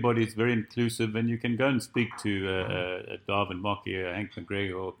everybody is very inclusive, and you can go and speak to Darwin Mockey or Hank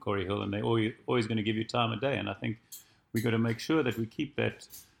McGregor or Corey Hill, and they're always going to give you time of day. And I think we've got to make sure that we keep that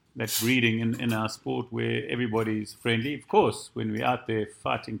breeding in our sport where everybody's friendly. Of course, when we're out there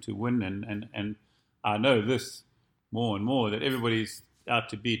fighting to win, and I know this more and more, that everybody's out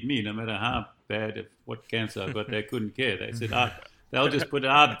to beat me, no matter how bad, what cancer I've got, they couldn't care. They said, they'll just put,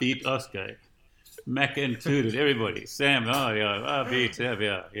 I beat Oscar. Mac included, everybody. Sam, I beat Sam,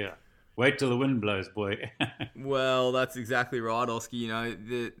 yeah. Wait till the wind blows, boy. Well, that's exactly right, Oscar.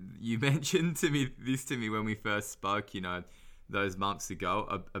 You mentioned to me when we first spoke, those months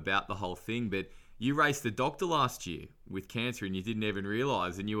ago about the whole thing, but you raced the doctor last year with cancer and you didn't even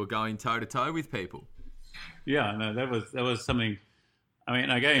realise, and you were going toe-to-toe with people. Yeah, no, that was something. I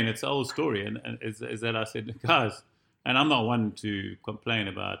mean, again, it's an old story, and is that I said, guys, and I'm not one to complain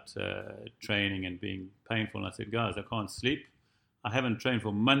about training and being painful. And I said, guys, I can't sleep. I haven't trained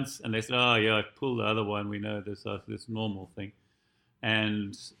for months. And they said, oh, yeah, I pulled the other one. We know this normal thing.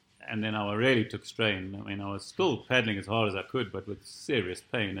 And then I really took strain. I mean, I was still paddling as hard as I could, but with serious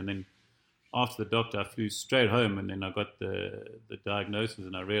pain. And then after the doctor, I flew straight home, and then I got the diagnosis,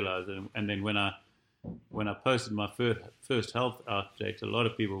 and I realized. And then when I posted my first health update, a lot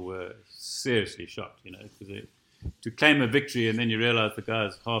of people were seriously shocked, because to claim a victory and then you realize the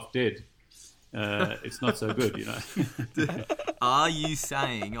guy's half dead, it's not so good, Are you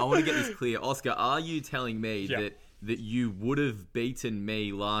saying, I want to get this clear, Oscar, are you telling me that you would have beaten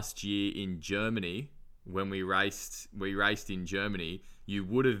me last year in Germany when we raced in Germany? You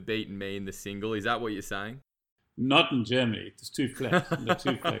would have beaten me in the single. Is that what you're saying? Not in Germany. It's too flat.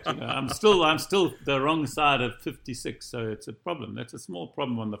 I'm still the wrong side of 56, so it's a problem. That's a small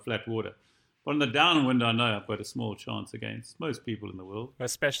problem on the flat water. But on the downwind, I know I've got a small chance against most people in the world.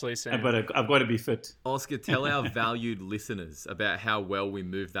 Especially Sam. But I've got to be fit. Oscar, tell our valued listeners about how well we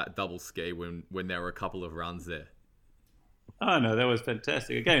moved that double ski when there were a couple of runs there. Oh, no, that was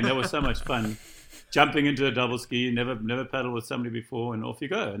fantastic. Again, that was so much fun. Jumping into a double ski, never paddled with somebody before, and off you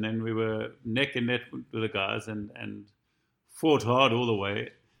go. And then we were neck and neck with the guys and fought hard all the way.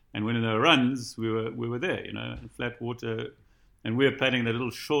 And when there were runs, we were there, in flat water. And we were paddling that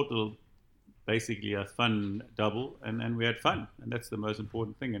little basically a fun double, and we had fun, and that's the most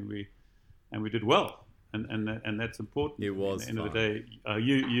important thing, and we did well, and that's important. It was at the end fun. of the day.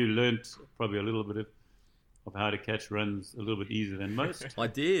 You learnt probably a little bit of how to catch runs a little bit easier than most. I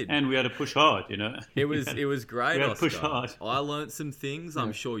did. And we had to push hard, you know. It was great, we had to Oscar. push hard. I learnt some things.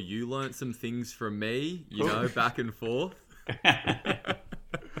 I'm sure you learnt some things from me, you know, back and forth.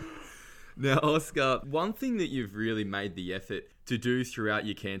 Now, Oscar, one thing that you've really made the effort to do throughout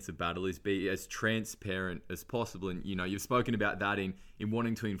your cancer battle is be as transparent as possible. And, you know, you've spoken about that in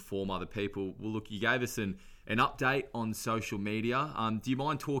wanting to inform other people. Well, look, you gave us an update on social media. Do you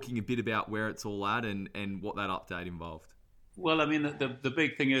mind talking a bit about where it's all at and what that update involved? Well, I mean, the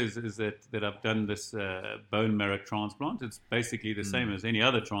big thing is that I've done this bone marrow transplant. It's basically the same as any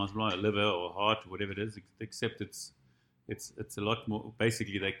other transplant, a liver or heart or whatever it is, except it's a lot more.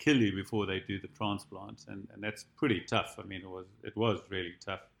 Basically, they kill you before they do the transplant, and that's pretty tough. I mean, it was really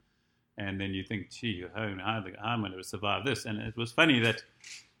tough. And then you think, gee, how am I going to survive this? And it was funny that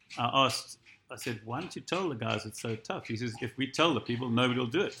I said, why don't you tell the guys it's so tough? He says, if we tell the people, nobody will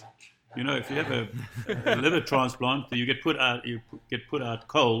do it. You know, if you have a liver transplant, you get put out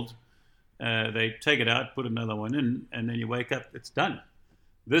cold. They take it out, put another one in, and then you wake up. It's done.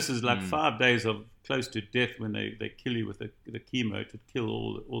 This is like 5 days of close to death when they kill you with the chemo to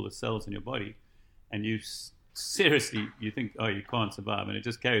kill all the cells in your body, and you seriously you think, oh, you can't survive, and it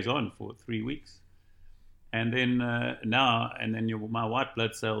just carries on for 3 weeks. And then my white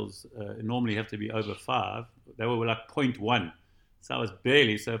blood cells normally have to be over 5. They were like 0.1. So I was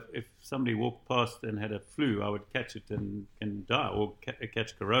barely. So if somebody walked past and had a flu, I would catch it and die, or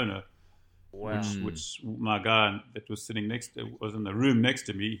catch corona. Wow. Which my guy that was sitting was in the room next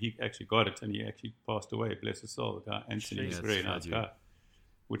to me. He actually got it, and he actually passed away. Bless his soul, the guy Anthony. He's a very nice guy,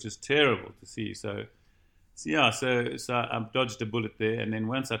 which is terrible to see. So I dodged a bullet there. And then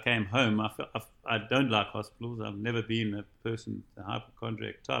once I came home, I don't like hospitals. I've never been a person, a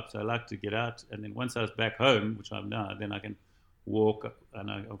hypochondriac type, so I like to get out. And then once I was back home, which I'm now, then I can walk, and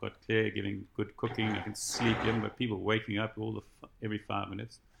I've got Claire giving good cooking. I can sleep. You haven't got people waking up every 5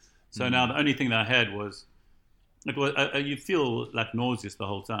 minutes. So now the only thing that I had was you feel like nauseous the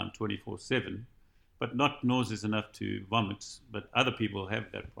whole time, 24/7, but not nauseous enough to vomit. But other people have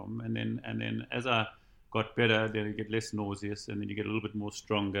that problem, and then as I got better, then you get less nauseous, and then you get a little bit more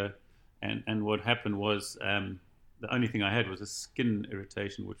stronger. And what happened was the only thing I had was a skin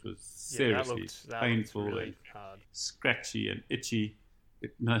irritation, which was seriously painful, really and hard. scratchy and itchy.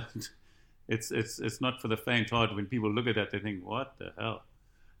 It's not for the faint-hearted. When people look at that, they think, "What the hell?"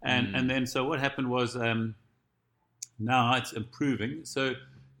 And then so what happened was now it's improving. So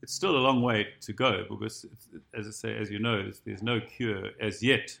it's still a long way to go because, as you know, there's no cure as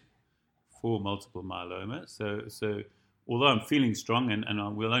yet for multiple myeloma. So although I'm feeling strong and I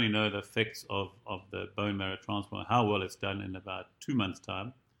will only know the effects of the bone marrow transplant, how well it's done in about 2 months'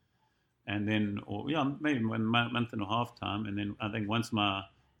 time. And then, maybe 1 month and a half time. And then I think once my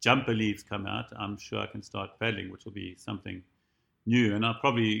jumper leads come out, I'm sure I can start paddling, which will be something new. And I'm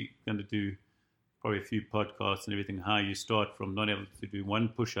probably going to do a few podcasts and everything, how you start from not able to do one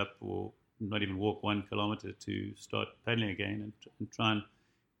push-up or not even walk 1 kilometer to start paddling again and try and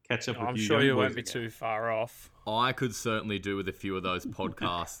catch up with you. I'm sure you won't be too far off. I could certainly do with a few of those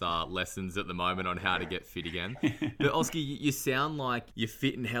podcast lessons at the moment on how to get fit again. But Oscar, you sound like you're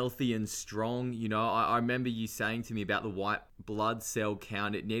fit and healthy and strong. You know, I remember you saying to me about the white blood cell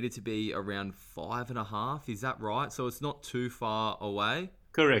count. It needed to be around 5.5. Is that right? So it's not too far away?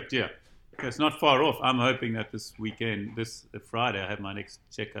 Correct, yeah. It's not far off. I'm hoping that this weekend, this Friday, I have my next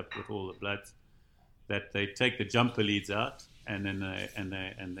checkup with all the bloods, that they take the jumper leads out, and then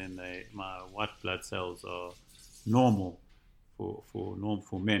my white blood cells are normal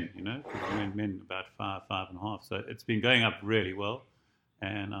for men, you know, men about 5.5. So it's been going up really well,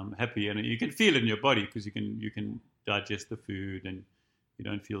 and I'm happy. And you can feel it in your body because you can digest the food and you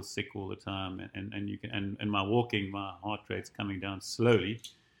don't feel sick all the time. And you can and my walking, my heart rate's coming down slowly.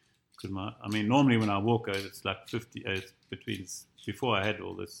 Because normally when I walk, it's like 50. Before I had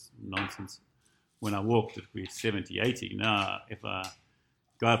all this nonsense. When I walked, it would be 70, 80. Now, if I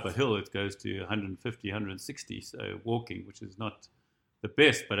go up a hill, it goes to 150, 160. So walking, which is not the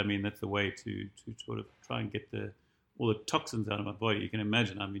best, but that's the way to sort of try and get all the toxins out of my body. You can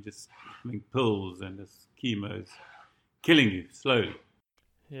imagine, just having pills and this chemo's killing you slowly.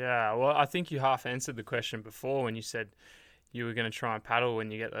 Yeah, well, I think you half answered the question before when you said you were going to try and paddle when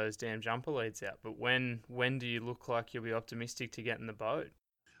you get those damn jumper leads out. But when do you look like you'll be optimistic to get in the boat?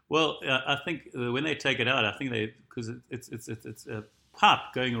 Well, I think when they take it out, I think because it's a pipe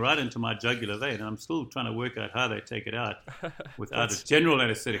going right into my jugular vein, and I'm still trying to work out how they take it out without a general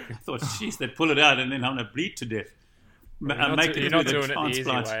anesthetic. I thought, geez, they pull it out, and then I'm going to bleed to death. You're not doing it the easy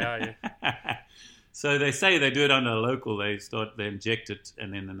way, are you? So they say they do it under a local. They inject it,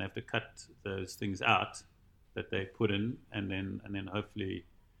 and then they have to cut those things out. that they put in, and then hopefully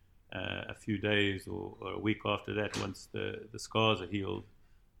a few days or a week after that, once the scars are healed,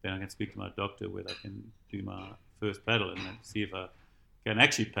 then I can speak to my doctor whether I can do my first paddle and then see if I can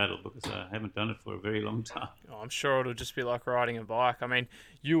actually paddle, because I haven't done it for a very long time. Oh, I'm sure it'll just be like riding a bike. I mean,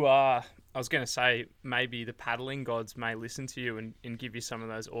 I was going to say, maybe the paddling gods may listen to you and give you some of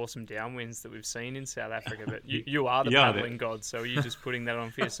those awesome downwinds that we've seen in South Africa, but you are the paddling gods, so are you just putting that on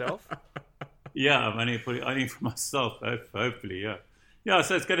for yourself? Yeah, I'm only for myself, hopefully, yeah. Yeah,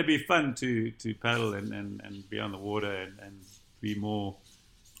 so it's going to be fun to paddle and be on the water and be more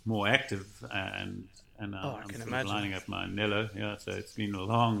active, and I'm sort of lining up my Nello. Yeah, so it's been a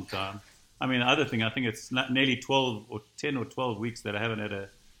long time. I mean, the other thing, I think it's nearly 10 or 12 weeks that I haven't had a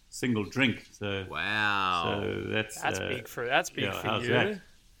single drink. So wow, so that's big for you. That?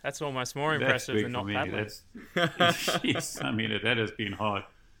 That's almost more impressive than not paddling. Jeez, I mean, that has been hard.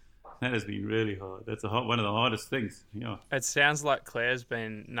 That has been really hard. That's one of the hardest things. Yeah. It sounds like Claire's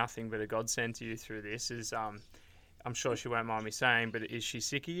been nothing but a godsend to you through this. I'm sure she won't mind me saying, but is she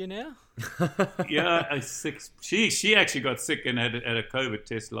sick of you now? Yeah, sick. She actually got sick and had a COVID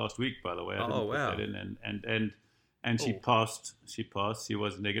test last week, by the way. I didn't put that in, and she passed. She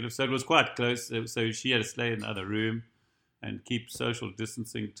was negative, so it was quite close. So she had to stay in another room and keep social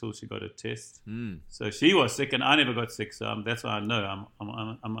distancing till she got a test. So she was sick, and I never got sick. So that's why I know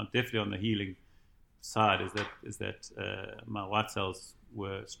I'm definitely on the healing side. Is that my white cells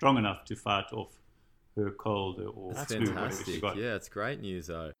were strong enough to fight off her cold or that's flu, fantastic. Yeah, it's great news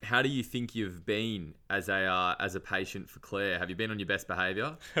though. How do you think you've been as a patient for Claire? Have you been on your best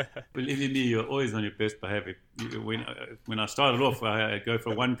behaviour? Believe you me, you're always on your best behaviour. When I started off, I'd go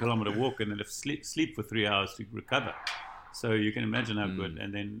for a 1 kilometre walk and then sleep for 3 hours to recover. So you can imagine how good.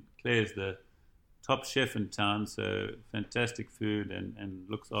 And then Claire's the top chef in town, so fantastic food and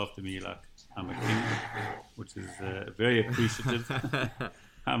looks after me like I'm a king, which is very appreciative.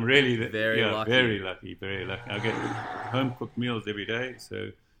 I'm really very lucky. I get home cooked meals every day,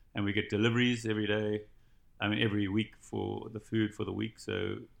 and we get deliveries every day. I mean, every week for the food for the week.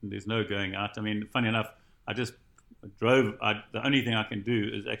 So there's no going out. I mean, funny enough, I just drove. The only thing I can do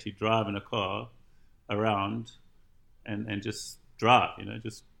is actually drive in a car around and just drive.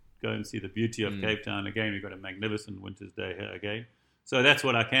 Just go and see the beauty of Cape Town again. We've got a magnificent winter's day here again. So that's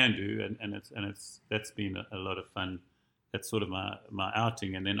what I can do, and that's been a lot of fun. That's sort of my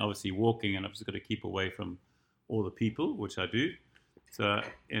outing, and then obviously walking, and I've just got to keep away from all the people, which I do. So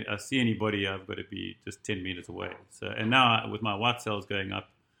I see anybody, I've got to be just 10 meters away. So, and now with my white cells going up,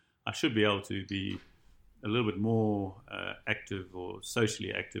 I should be able to be a little bit more active or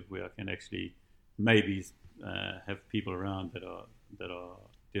socially active, where I can actually maybe have people around that are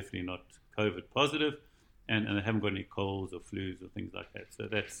definitely not COVID positive, and they haven't got any colds or flus or things like that. So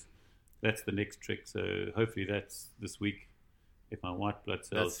that's the next trick. So hopefully that's this week if my white blood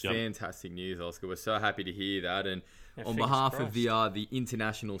cells jump. That's fantastic news, Oscar. We're so happy to hear that. And on behalf of the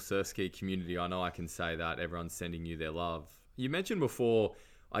international surfski community, I know I can say that everyone's sending you their love. You mentioned before,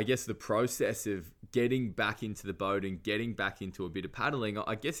 I guess, the process of getting back into the boat and getting back into a bit of paddling.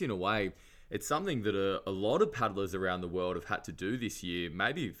 I guess in a way, it's something that a lot of paddlers around the world have had to do this year,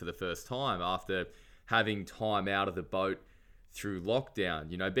 maybe for the first time after having time out of the boat through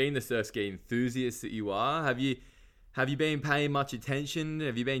lockdown. Being the surf ski enthusiast that you are, have you been paying much attention?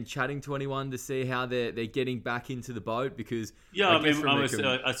 Have you been chatting to anyone to see how they're getting back into the boat? Because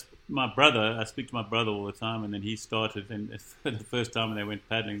my brother. I speak to my brother all the time, and then he started. And for the first time when they went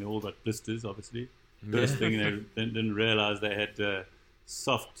paddling, they all got blisters. Obviously, first thing they didn't realize they had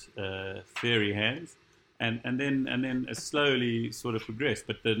soft fairy hands, and then slowly sort of progressed.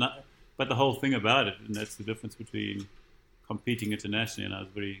 But the whole thing about it, and that's the difference between competing internationally, and I was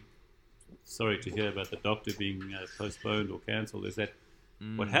very sorry to hear about the doctor being postponed or cancelled, is that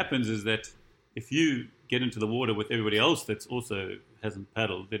what happens is that if you get into the water with everybody else that's also hasn't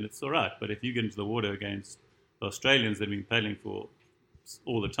paddled, then it's all right. But if you get into the water against the Australians that have been paddling for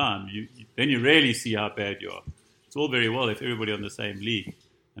all the time, then you really see how bad you are. It's all very well if everybody on the same league,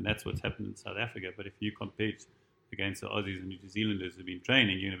 and that's what's happened in South Africa. But if you compete against the Aussies and New Zealanders who've been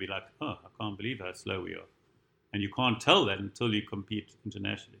training, you're going to be like, oh, I can't believe how slow we are. And you can't tell that until you compete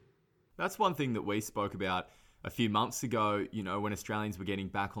internationally. That's one thing that we spoke about a few months ago, when Australians were getting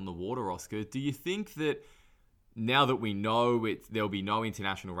back on the water, Oscar. Do you think that now that we know there'll be no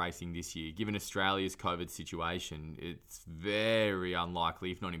international racing this year, given Australia's COVID situation, it's very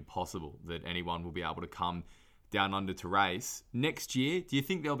unlikely, if not impossible, that anyone will be able to come down under to race. Next year, do you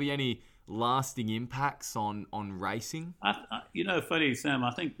think there'll be any lasting impacts on racing? Funny, Sam,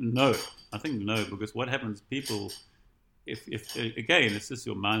 I think no, because what happens, people if again, it's just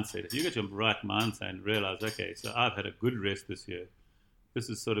your mindset. If you get your right mindset and realize, okay, so I've had a good rest this year. This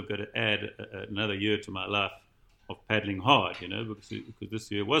is sort of going to add another year to my life of paddling hard, because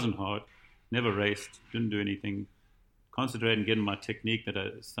this year wasn't hard. Never raced, didn't do anything. Concentrate on getting my technique,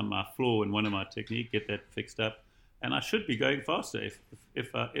 my flaw in one of my technique, get that fixed up, and I should be going faster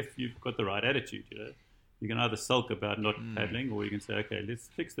if you've got the right attitude. You can either sulk about not paddling, or you can say, okay, let's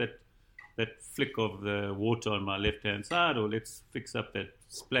fix that flick of the water on my left-hand side, or let's fix up that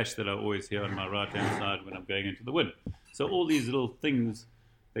splash that I always hear on my right-hand side when I'm going into the wind. So all these little things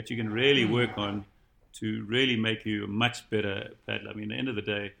that you can really work on to really make you a much better paddler. I mean, at the end of the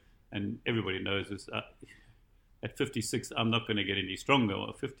day, and everybody knows this, at 56, I'm not going to get any stronger,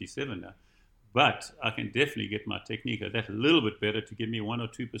 or 57 now. But I can definitely get my technique that a little bit better to give me 1 or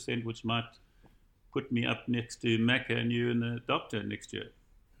 2%, which might put me up next to Macca and you and the doctor next year.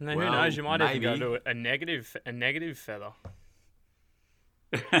 And then who knows, you might even go to a negative feather.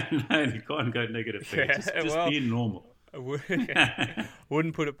 No, you can't go negative feather. Just be normal.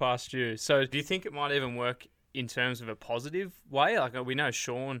 Wouldn't put it past you. So do you think it might even work in terms of a positive way? Like we know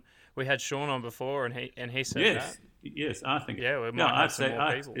Sean, we had Sean on before, and he said that. Yes, I think. Yeah, we might have some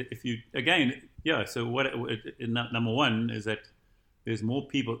more people. If you so number one is that there's more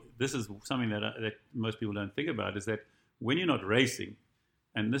people. This is something that most people don't think about, is that when you're not racing,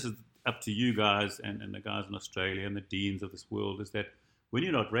 and this is up to you guys and the guys in Australia and the deans of this world, is that when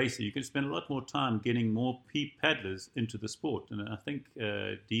you're not racing, you can spend a lot more time getting more paddlers into the sport. And I think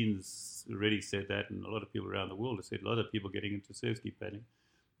Dean's already said that, and a lot of people around the world have said a lot of people getting into surfski paddling.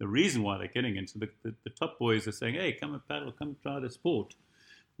 The reason why they're getting into the top boys are saying, hey, come and paddle, come try the sport.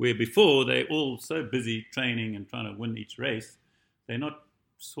 Where before they're all so busy training and trying to win each race, they're not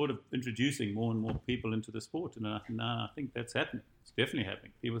sort of introducing more and more people into the sport. And I think that's happening. It's definitely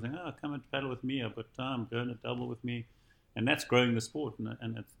happening. People saying, oh, come and paddle with me. I've got time. Go on a double with me. And that's growing the sport,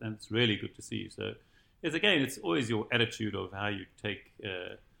 and it's really good to see. So, it's always your attitude of how you take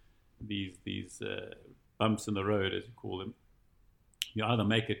these bumps in the road, as you call them. You either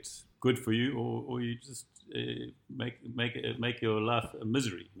make it good for you, or you just make your life a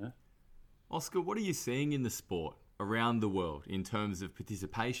misery. Oscar, what are you seeing in the sport around the world in terms of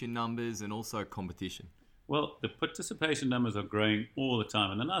participation numbers and also competition? Well, the participation numbers are growing all the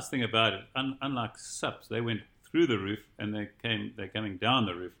time, and the nice thing about it, unlike SUPs, they went through the roof, and they're coming down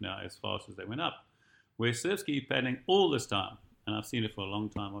the roof now as fast as they went up. Where surfski paddling all this time, and I've seen it for a long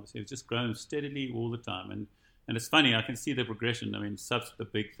time, obviously, it's just grown steadily all the time. And it's funny, I can see the progression. I mean, SUP's the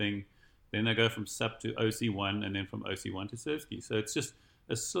big thing. Then they go from SUP to OC1, and then from OC1 to surfski. So it's just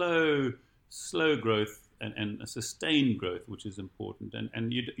a slow growth and a sustained growth, which is important.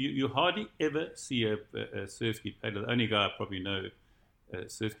 And you hardly ever see a surfski paddler. The only guy I probably know,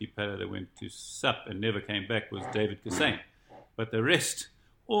 surfski paddler that went to SUP and never came back, was David Kassane. But the rest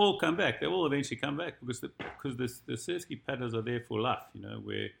all come back. They all eventually come back because the surfski paddlers are there for life,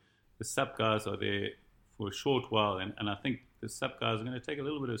 where the SUP guys are there for a short while. And I think the SUP guys are going to take a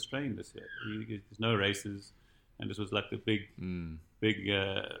little bit of strain this year. There's no races, and this was like the big,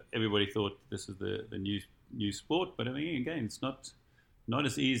 everybody thought this is the new sport. But I mean, again, it's not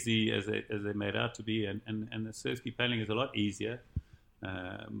as easy as they made out to be. And the surfski paddling is a lot easier.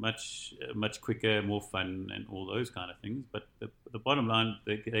 Much quicker, more fun, and all those kind of things. But the bottom line,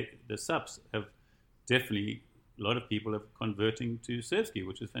 the SUPs have definitely, a lot of people are converting to surfski,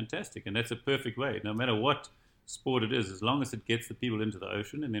 which is fantastic, and that's a perfect way. No matter what sport it is, as long as it gets the people into the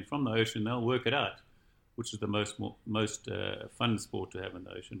ocean, and then from the ocean they'll work it out, which is the most fun sport to have in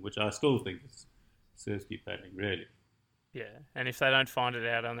the ocean, which I still think is surfski paddling, really. Yeah, and if they don't find it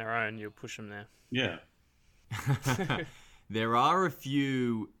out on their own, you'll push them there. Yeah. There are a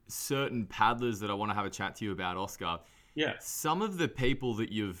few certain paddlers that I want to have a chat to you about, Oscar. Yeah. Some of the people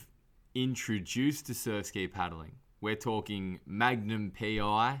that you've introduced to surfski paddling, we're talking Magnum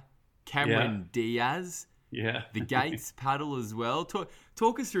PI, Cameron Diaz, the Gates paddle as well.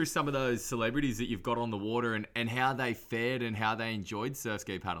 Talk us through some of those celebrities that you've got on the water and how they fared and how they enjoyed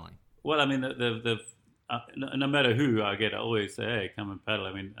surfski paddling. Well, I mean, no matter who I get, I always say, hey, come and paddle.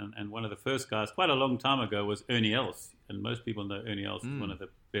 I mean, and one of the first guys, quite a long time ago, was Ernie Els. And most people know Ernie Els is one of the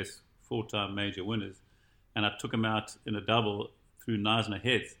best 4-time major winners. And I took him out in a double through Neisner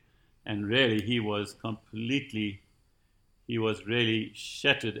Heads. And really, he was really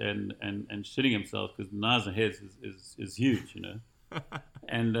shattered and shitting himself, because Neisner Heads is huge,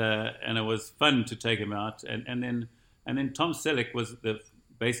 and it was fun to take him out. And then Tom Selleck was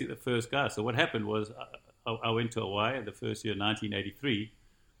basically the first guy. So what happened was I went to Hawaii the first year, 1983.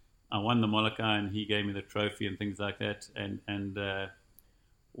 I won the Molokai, and he gave me the trophy and things like that. And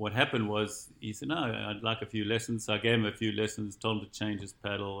what happened was he said, no, I'd like a few lessons. So I gave him a few lessons, told him to change his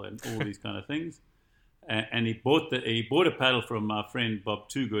paddle and all these kind of things. And he bought a paddle from my friend Bob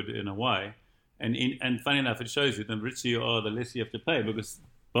Toogood in Hawaii. And funny enough, it shows you the richer you are, the less you have to pay, because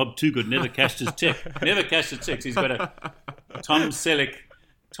Bob Toogood never cashed his check. Never cashed his checks. He's got a Tom Selleck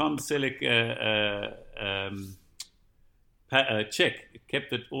check.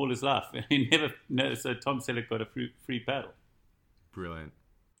 Kept it all his life. He never. So Tom Selleck got a free paddle. Brilliant.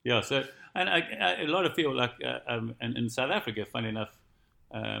 Yeah. So and a lot of people like and in South Africa, funny enough,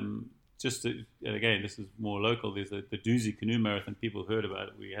 again, this is more local. There's the Doozy Canoe Marathon. People heard about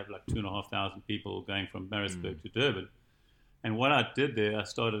it. We have like 2,500 people going from Maritzburg to Durban. And what I did there, I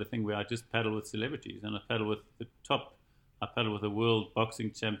started a thing where I just paddled with celebrities, and I paddled with the top. I paddled with the world boxing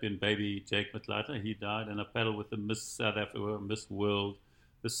champion, baby Jake Matlater. He died. And I paddled with the Miss South Africa, Miss World,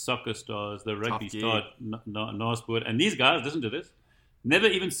 the soccer stars, the rugby star, Narswood. And these guys, listen to this, never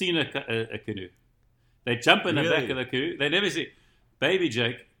even seen a canoe. They jump in the back of the canoe. They never see. Baby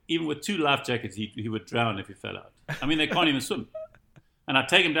Jake, even with 2 life jackets, he would drown if he fell out. I mean, they can't even swim. And I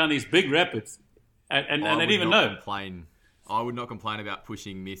take him down ththese big rapids, and they didn't even know. I would not complain about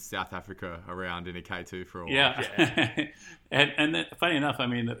pushing Miss South Africa around in a K2 for a while. Yeah. and then, funny enough, I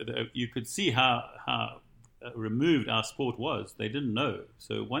mean, you could see how removed our sport was. They didn't know.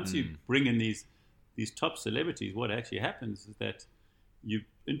 So once you bring in these top celebrities, what actually happens is that you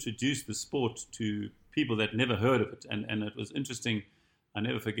introduce the sport to people that never heard of it. And it was interesting. I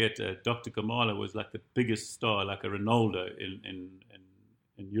never forget, Dr. Kamala was like the biggest star, like a Ronaldo in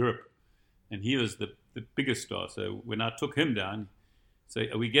Europe. And he was the biggest star. So when I took him down, so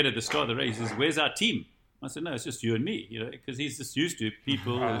we get at the start of the race, he says, where's our team? I said, no, it's just you and me, because he's just used to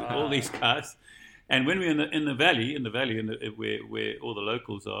people, all these guys. And when we're in the valley, where all the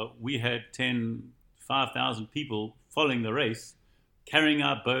locals are, we had 5,000 people following the race, carrying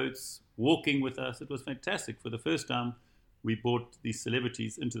our boats, walking with us. It was fantastic. For the first time, we brought these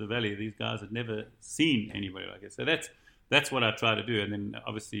celebrities into the valley. These guys had never seen anywhere like it. So that's what I try to do. And then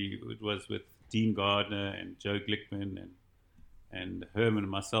obviously it was with Dean Gardner and Joe Glickman and Herman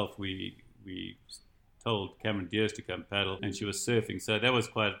and myself. We told Cameron Diaz to come paddle, and she was surfing. So that was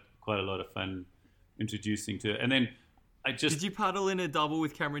quite a lot of fun introducing to her. And then Did you paddle in a double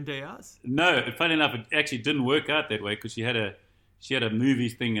with Cameron Diaz? No, funny enough, it actually didn't work out that way because she had a movie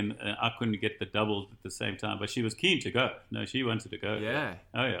thing, and I couldn't get the doubles at the same time. But she was keen to go. No, she wanted to go. Yeah.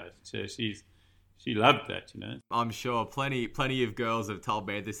 Oh yeah. She loved that, I'm sure plenty of girls have told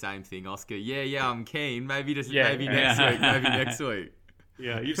me the same thing, Oscar. Yeah, I'm keen. Maybe next week.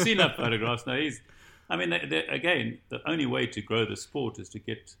 Yeah, you've seen that photographs. No, again, the only way to grow the sport is to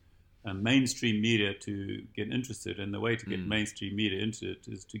get mainstream media to get interested, and the way to get mainstream media into it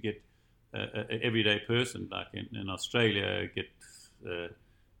is to get an everyday person, like in Australia, get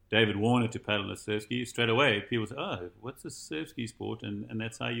David Warner to paddle the surfski. Straight away, people say, "Oh, what's the surfski sport?" And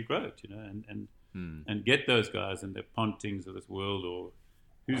that's how you grow it, and get those guys and the Pontings of this world, or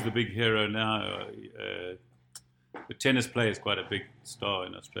who's the big hero now? The tennis player is quite a big star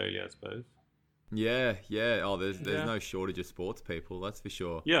in Australia, I suppose. Yeah. Oh, there's no shortage of sports people, that's for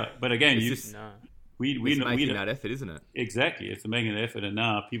sure. Yeah, but again, it's making that effort, isn't it? Exactly, it's making an effort, and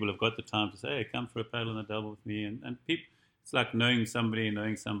now people have got the time to say, "Hey, come for a paddle and a double with me," and people, it's like knowing somebody,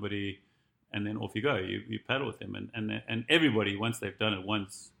 and then off you go. You paddle with them, and everybody, once they've done it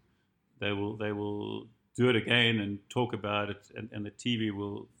once, they will do it again and talk about it, and the TV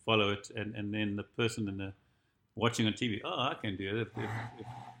will follow it, and then the person watching on TV, oh, I can do it. If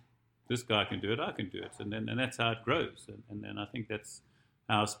this guy can do it, I can do it, and that's how it grows. And then I think that's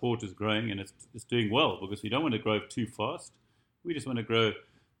how sport is growing, and it's doing well, because we don't want to grow too fast. We just want to grow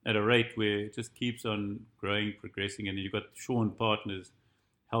at a rate where it just keeps on growing, progressing, and then you've got Sean partners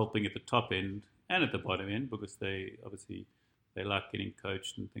helping at the top end and at the bottom end, because they like getting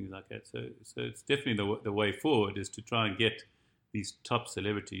coached and things like that. So it's definitely the way forward is to try and get these top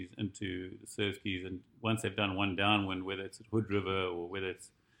celebrities into the surf skis, and once they've done one downwind, whether it's at Hood River or whether it's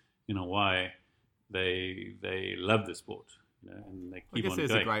in Hawaii, they love the sport, and they keep on going. I guess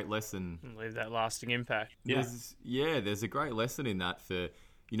there's a great lesson. And leave that lasting impact. There's a great lesson in that for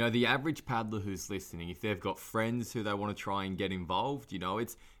the average paddler who's listening. If they've got friends who they want to try and get involved,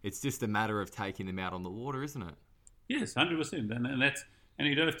 it's just a matter of taking them out on the water, isn't it? Yes, 100%, and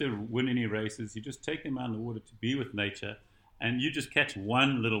you don't have to win any races. You just take them out on the water to be with nature. And you just catch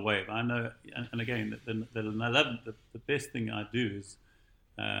one little wave. I know, and again, the best thing I do is,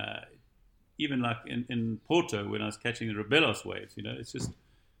 even like in Porto, when I was catching the Rebelos waves, it's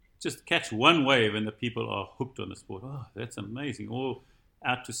just catch one wave and the people are hooked on the sport. Oh, that's amazing. Or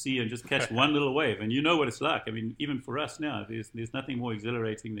out to sea and just catch one little wave. And you know what it's like. I mean, even for us now, there's nothing more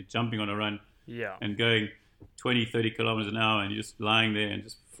exhilarating than jumping on a run and going 20, 30 kilometers an hour and you're just lying there and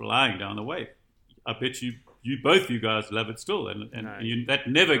just flying down the wave. I bet you both you guys love it still. And that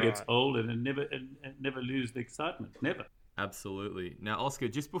never gets old and it never lose the excitement. Never. Absolutely. Now, Oscar,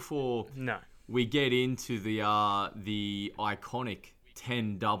 just before we get into the iconic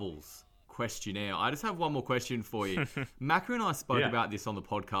 10 doubles questionnaire, I just have one more question for you. Macca and I spoke about this on the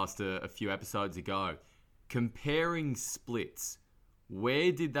podcast a few episodes ago. Comparing splits.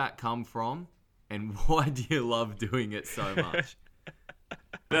 Where did that come from? And why do you love doing it so much?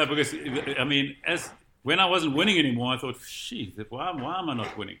 No, because, I mean, when I wasn't winning anymore, I thought, geez, why am I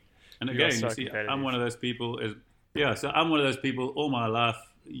not winning? And again, you see, I'm one of those people. So I'm one of those people all my life.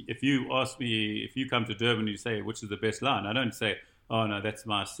 If you ask me, if you come to Durban, you say, which is the best line? I don't say, oh, no, that's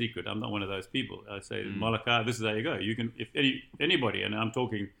my secret. I'm not one of those people. I say, Molokai, this is how you go. You can, if anybody, and I'm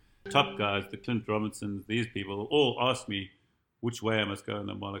talking top guys, the Clint Robinsons, these people, all ask me which way I must go in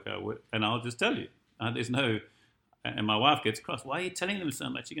the Molokai, and I'll just tell you. There's no, and my wife gets cross. Why are you telling them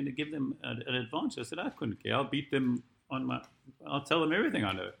so much? You're going to give them an advantage. I said, I couldn't care. I'll beat them I'll tell them everything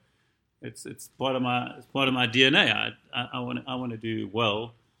I know. It's part of my DNA. I want to do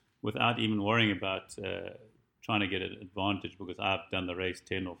well without even worrying about trying to get an advantage because I've done the race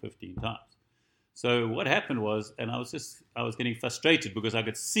 10 or 15 times. So what happened was, and I was getting frustrated because I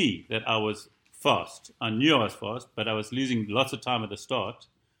could see that I was fast. I knew I was fast, but I was losing lots of time at the start.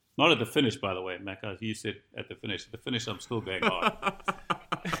 Not at the finish, by the way, Macca. You said at the finish. At the finish, I'm still going hard.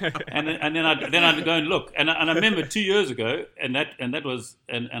 and then I'd go and look. And I remember 2 years ago, and I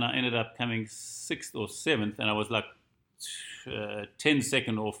ended up coming 6th or 7th, and I was like 10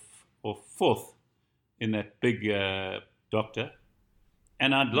 second or 4th in that big doctor.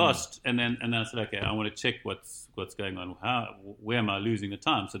 And I'd lost, and then I said, okay, I want to check what's going on. Where am I losing the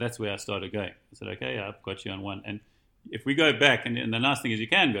time? So that's where I started going. I said, okay, I've got you on one. And if we go back, and the nice thing is you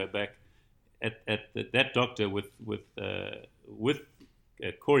can go back at that doctor with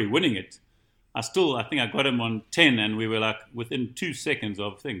Corey winning it. I think I got him on 10, and we were like within 2 seconds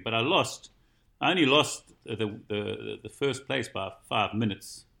of thing. But I only lost the first place by 5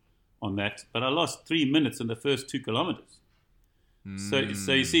 minutes on that. But I lost 3 minutes in the first 2 kilometers. So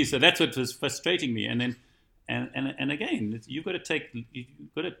you see, so that's what was frustrating me. And then, and again, you've got to take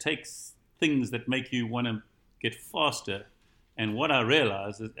things that make you want to get faster. And what I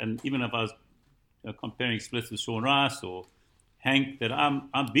realized is, and even if I was comparing splits with Sean Rice or Hank, that I'm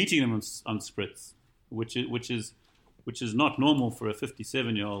beating them on sprints, which is not normal for a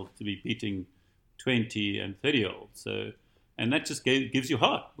 57-year-old to be beating 20 and 30-year-olds. So, and that just gives you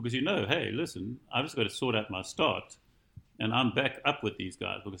heart because you know, hey, listen, I've just got to sort out my start. And I'm back up with these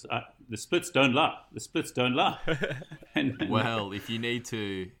guys because the splits don't lie. Well, if you need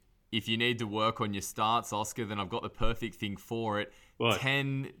to work on your starts, Oscar, then I've got the perfect thing for it. What?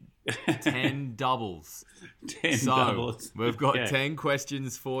 10 doubles. 10 doubles. We've got 10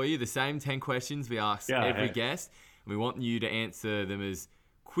 questions for you. The same 10 questions we ask every guest. We want you to answer them as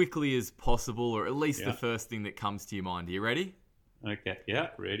quickly as possible, or at least the first thing that comes to your mind. Are you ready? Okay. Yeah,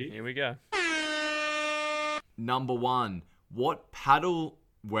 ready. Here we go. Number 1. What paddle...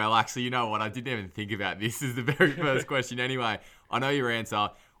 Well, actually, you know what? I didn't even think about this. This is the very first question anyway. I know your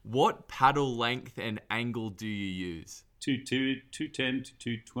answer. What paddle length and angle do you use? 210 to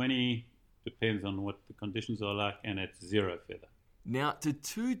 220. Depends on what the conditions are like. And it's 0 feather. Now, to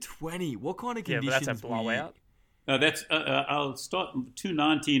 220, what kind of conditions... Yeah, but that's a blowout. No, that's... I'll start...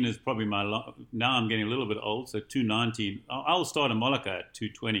 219 is probably my... Now I'm getting a little bit old, so 219. I'll start a Molokai at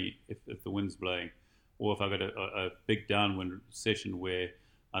 220 if the wind's blowing. Or if I've got a big downwind session where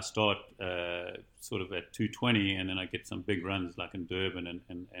I start sort of at 220 and then I get some big runs like in Durban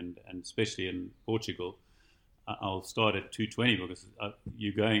and especially in Portugal, I'll start at 220 because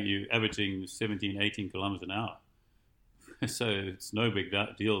you're averaging 17, 18 kilometers an hour. So it's no big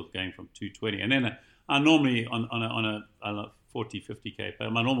deal going from 220. And then I normally on a 40, 50K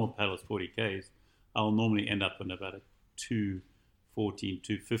paddle, my normal paddle is 40 Ks, I'll normally end up on about a 214,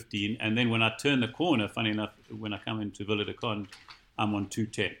 215, and then when I turn the corner, funny enough, when I come into Villa de Conde, I'm on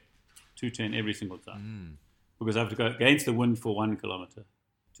 210 every single time because I have to go against the wind for 1 kilometer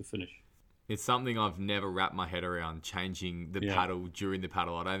to finish. It's something I've never wrapped my head around, changing the paddle during the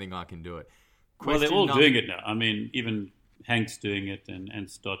paddle. I don't think I can do it. Well, they're all doing it now. I mean, even Hank's doing it and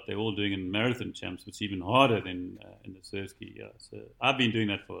Stott, they're all doing it in marathon champs, which is even harder than in the surfski. Yeah. So I've been doing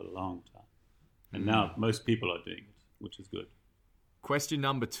that for a long time, and now most people are doing it, which is good. Question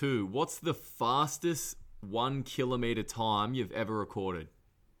number 2. What's the fastest 1 kilometer time you've ever recorded?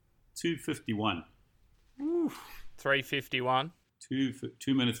 2:51. 3:51. 2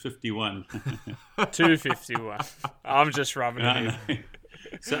 minutes 51. 2:51. I'm just rubbing it in. No.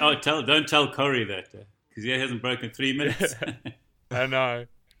 So don't tell Corey that because he hasn't broken 3 minutes. I know.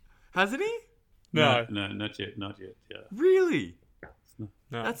 Hasn't he? No. No, not yet. Yeah. Really?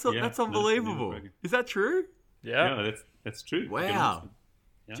 No. That's Yeah, unbelievable. no, Is that true? Yeah. Yeah, that's true. Wow.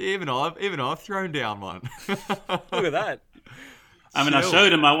 Yeah. Gee, even I've thrown down one. Look at that. I mean, I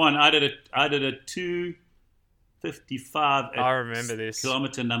showed him my one. I did a 2:55 I remember this.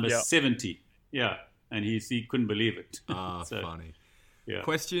 kilometer number Yep. 70. Yeah, and he couldn't believe it. Funny. Yeah.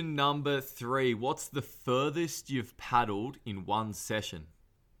 Question number 3. What's the furthest you've paddled in one session?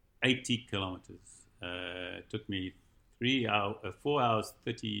 80 kilometers. It took me 4 hours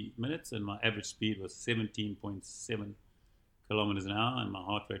 30 minutes, and my average speed was 17.7 kilometers an hour, and my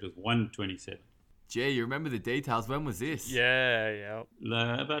heart rate was 127. Gee, you remember the details. When was this? Yeah.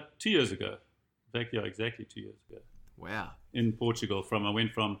 About 2 years ago. In fact, yeah, exactly 2 years ago. Wow. In Portugal. I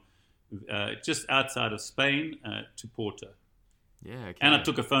went from just outside of Spain to Porto. Yeah, okay. And I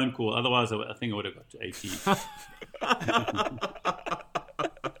took a phone call. Otherwise, I think I would have got to 18.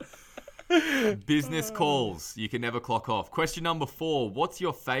 Business calls. You can never clock off. Question number 4. What's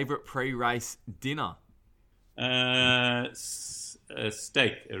your favourite pre-race dinner? A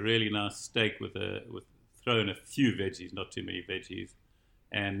steak, a really nice steak with throw in a few veggies, not too many veggies.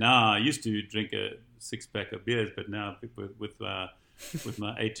 And now I used to drink a 6-pack of beers, but now with my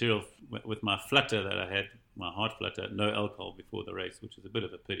arterial, with my flutter that I had, my heart flutter, no alcohol before the race, which is a bit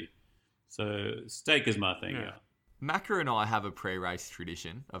of a pity. So steak is my thing. Yeah. Macca and I have a pre-race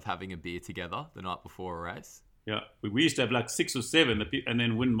tradition of having a beer together the night before a race. Yeah, we used to have like 6 or 7 and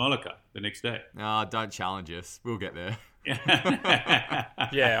then win Molokai the next day. Don't challenge us. We'll get there.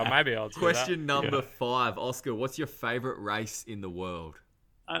 Yeah, or maybe I'll do Question number 5. Oscar, what's your favourite race in the world?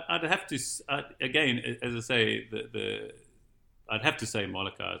 I'd have to, again, as I say, I'd have to say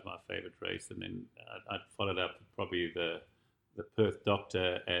Molokai is my favourite race, and then I'd follow it up with probably the Perth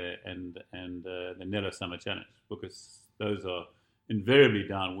Doctor and the Nello Summer Challenge, because those are invariably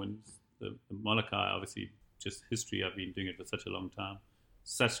downwinds. The Molokai, obviously, just history. I've been doing it for such a long time.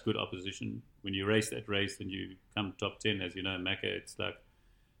 Such good opposition. When you race that race and you come top 10, as you know, Macca, it's like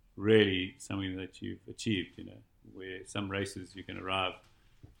really something that you've achieved, where some races you can arrive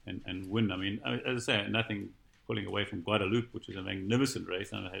and win. I mean, as I say, nothing pulling away from Guadalupe, which is a magnificent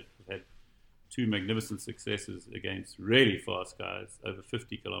race. And I've had 2 magnificent successes against really fast guys, over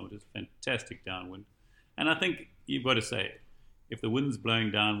 50 kilometers, fantastic downwind. And I think you've got to say, if the wind's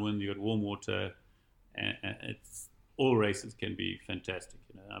blowing downwind, you've got warm water, and it's all races can be fantastic.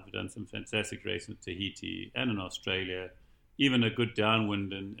 I've done some fantastic races in Tahiti and in Australia, even a good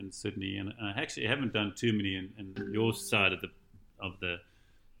downwind in Sydney, and I actually haven't done too many in your side of the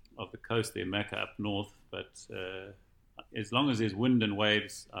coast there, Macca up north. But as long as there's wind and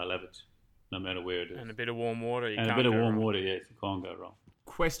waves, I love it, no matter where it is. And a bit of warm water. And a bit of warm water, yes, you can't go wrong.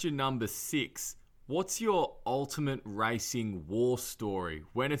 Question number 6. What's your ultimate racing war story?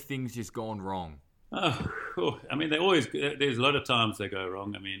 When have things just gone wrong? Oh, I mean, there's a lot of times they go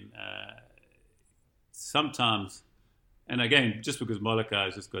wrong. I mean, sometimes, and again, just because Molokai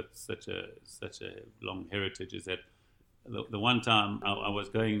has just got such a long heritage, is that the one time I was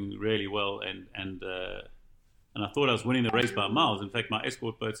going really well, and I thought I was winning the race by miles. In fact, my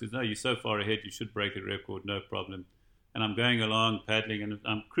escort boat says, "No, you're so far ahead, you should break the record, no problem." And I'm going along, paddling, and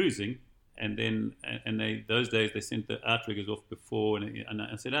I'm cruising. And then, those days they sent the outriggers off before, and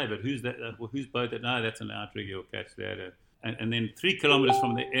I said, "Hey, but who's that? Whose boat that? No, that's an outrigger. You'll catch that." And then 3 kilometers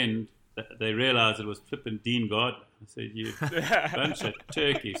from the end, they realised it was flipping Dean Gardner. I said, "You bunch of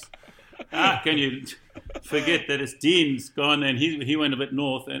turkeys! How can you forget that it's Dean's gone?" And he went a bit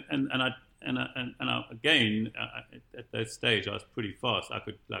north, and I again at that stage I was pretty fast. I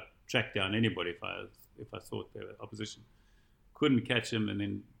could track down anybody if I thought they were opposition. Couldn't catch him, and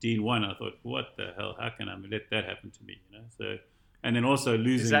then Dean won. I thought, what the hell? How can I let that happen to me? So, and then also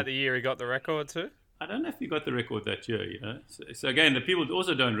losing. Is that the year he got the record too? I don't know if he got the record that year. So again, the people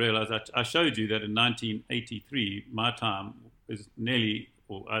also don't realize that I showed you that in 1983, my time is nearly,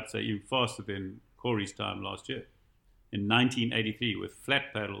 or I'd say even faster than Corey's time last year. In 1983, with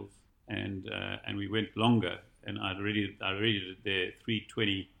flat paddles, and we went longer, and I already did there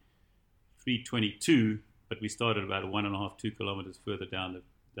 3:22. But we started about 1.5-2 kilometers further down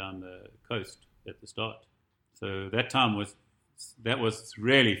the coast at the start. So that time was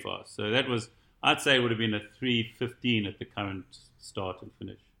really fast. So that was, I'd say, it would have been a 3:15 at the current start and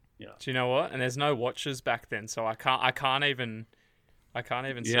finish. Yeah. Do you know what? And there's no watches back then, so I can't even see if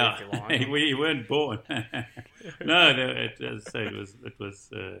you're lying. We weren't born. No, as I say, it was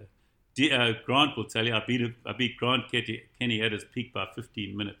Grant will tell you, I beat Grant Kenny at his peak by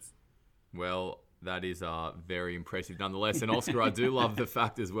 15 minutes. Well, that is very impressive nonetheless. And Oscar, I do love the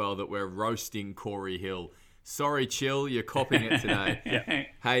fact as well that we're roasting Corey Hill. Sorry, Chill, you're copying it today. Yeah.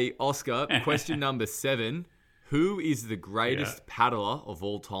 Hey, Oscar, question number 7. Who is the greatest paddler of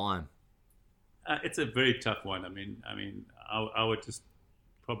all time? It's a very tough one. I mean, I would just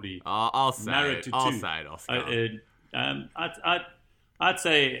probably I'll say narrow it. it to I'll two. say it, Oscar. I'd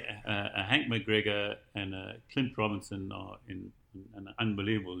say Hank McGregor and Clint Robinson are in an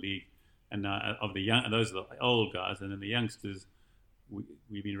unbelievable league, and of the young, those are the old guys, and then the youngsters.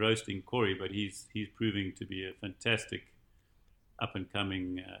 We've been roasting Corey, but he's proving to be a fantastic up and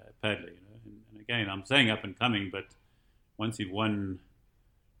coming paddler. You know, and again, I'm saying up and coming, but once you've won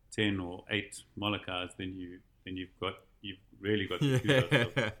 10 or 8 Molokai, then you've really got the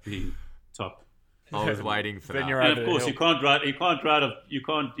kudos of being top. I was waiting for that. And of course, you can't write off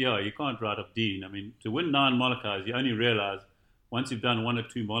Dean. I mean, to win 9 Molokais, you only realise once you've done 1 or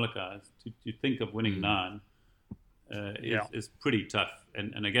 2 Molokais, to think of winning 9 is pretty tough.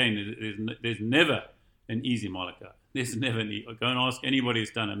 And again, there's never an easy Molokai. There's never an easy. Go and ask anybody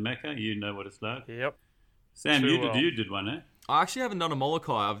who's done a Mecca. You know what it's like. Yep. Sam, you did one, eh? I actually haven't done a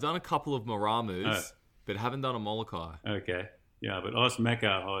Molokai. I've done a couple of Maramus, but haven't done a Molokai. Okay. Yeah, but ask Mecca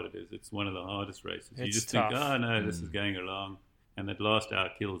how hard it is. It's one of the hardest races. You just tough. think, oh, no, this is going along. And that last hour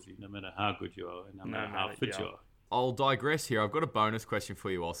kills you, no matter how good you are and no matter how fit you are. I'll digress here. I've got a bonus question for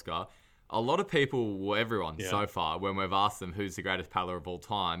you, Oscar. A lot of people, well, everyone so far, when we've asked them who's the greatest paddler of all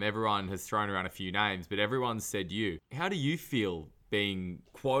time, everyone has thrown around a few names, but everyone's said you. How do you feel being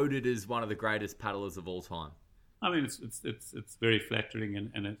quoted as one of the greatest paddlers of all time? I mean, it's very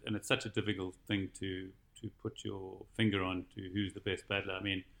flattering, and it's such a difficult thing to put your finger on to who's the best paddler. I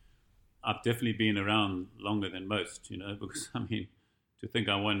mean, I've definitely been around longer than most, you know, because I mean, to think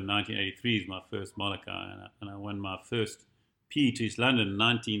I won 1983 is my first Molokai, and I won my first P to East London in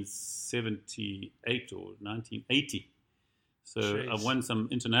 1978 or 1980. So Jeez. I've won some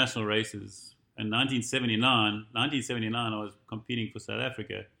international races. In 1979, I was competing for South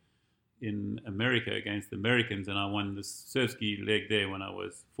Africa in America against the Americans, and I won the surfski leg there when I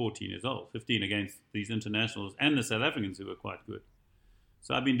was 14 years old, 15 against these internationals and the South Africans who were quite good.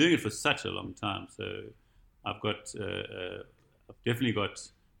 So I've been doing it for such a long time. So I've definitely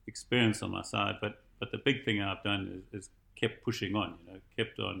got experience on my side, but the big thing I've done is kept pushing on, you know,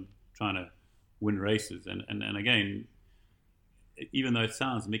 kept on trying to win races. And again, even though it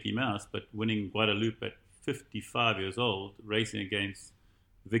sounds Mickey Mouse, but winning Guadeloupe at 55 years old, racing against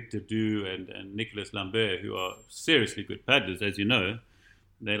Victor Du and Nicolas Lambert, who are seriously good paddlers, as you know.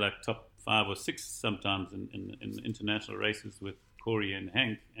 They're like top 5 or 6 sometimes in international races with Corey and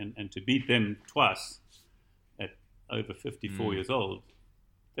Hank, and to beat them twice at over 54 years old,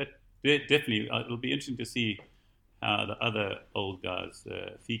 that definitely, it'll be interesting to see how the other old guys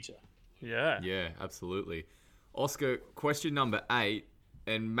feature. Yeah, absolutely. Oscar, question number 8,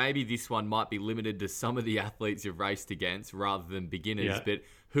 and maybe this one might be limited to some of the athletes you've raced against rather than beginners, but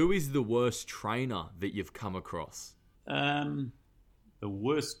who is the worst trainer that you've come across? The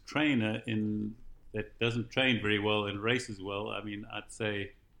worst trainer that doesn't train very well and races well, I mean, I'd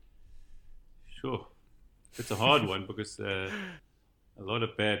say, sure, it's a hard one because a lot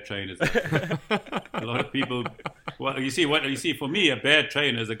of bad trainers, a lot of people. Well, you see, for me, a bad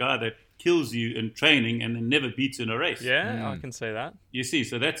trainer is a guy that kills you in training and then never beats in a race. Yeah, I can see that. You see,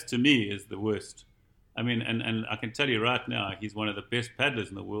 so that's, to me, is the worst. I mean, and I can tell you right now, he's one of the best paddlers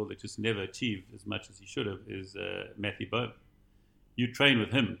in the world that just never achieved as much as he should have, is Matthew Bowman. You train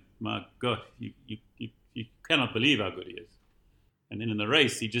with him, my God, you cannot believe how good he is. And then in the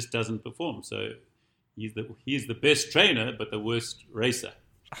race, he just doesn't perform. So he's the best trainer, but the worst racer.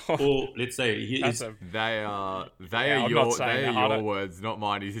 Or let's say they are your words, not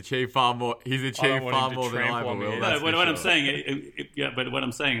mine. He's achieved far more. He's achieved far more than I ever will. No, what I'm saying, but what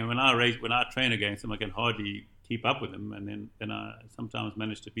I'm saying, when I train against him, I can hardly keep up with him, and then I sometimes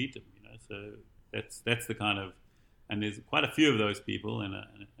manage to beat him. You know, so that's the kind of, and there's quite a few of those people, and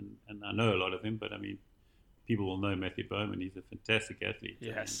I know a lot of them. But I mean, people will know Matthew Bowman. He's a fantastic athlete.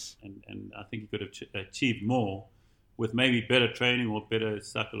 Yes, and I think he could have achieved more with maybe better training or better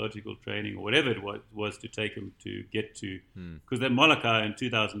psychological training or whatever it was to take him to get to. Because that Molokai in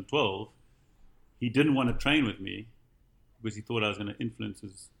 2012, he didn't want to train with me because he thought I was going to influence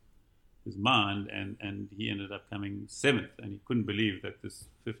his mind, and he ended up coming 7th, and he couldn't believe that this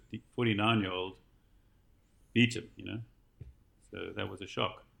 49-year-old beat him, you know. So that was a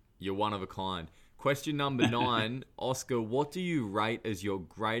shock. You're one of a kind. Question number 9, Oscar, what do you rate as your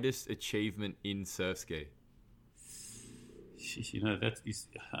greatest achievement in surfski?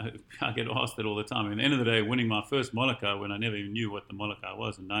 I get asked that all the time. At the end of the day, winning my first Molokai when I never even knew what the Molokai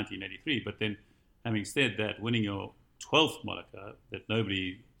was in 1983. But then, having said that, winning your 12th Molokai that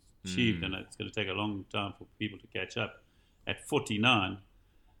nobody achieved, and it's going to take a long time for people to catch up, at 49.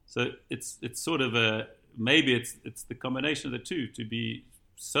 So it's sort of maybe it's the combination of the two, to be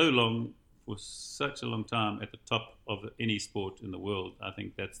so long for such a long time at the top of any sport in the world. I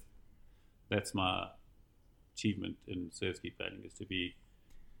think that's my achievement in surfski paddling, is to be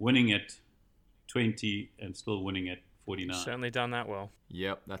winning at 20 and still winning at 49. Certainly done that well.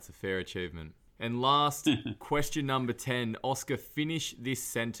 Yep, that's a fair achievement. And last, question number 10. Oscar, finish this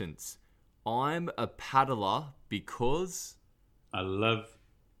sentence. I'm a paddler because... I love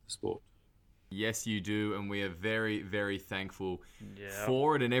the sport. Yes, you do, and we are very, very thankful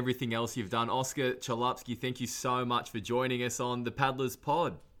for it and everything else you've done. Oscar Chalupsky, thank you so much for joining us on the Paddlers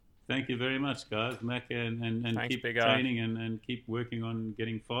Pod. Thank you very much, guys. Mac, and Thanks, keep Big O. training and keep working on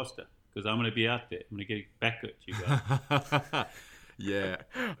getting faster, because I'm going to be out there. I'm going to get back at you guys. Yeah.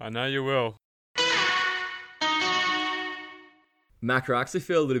 I know you will. Mac, I actually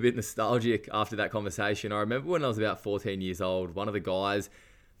feel a little bit nostalgic after that conversation. I remember when I was about 14 years old, one of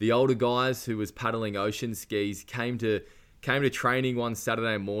the older guys who was paddling ocean skis came to training one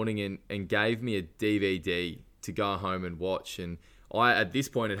Saturday morning and gave me a DVD to go home and watch. And I, at this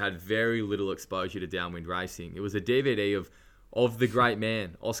point, had very little exposure to downwind racing. It was a DVD of the great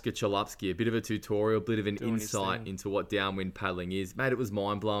man, Oscar Chalupsky, a bit of a tutorial, a bit of an insight into what downwind paddling is. Mate, it was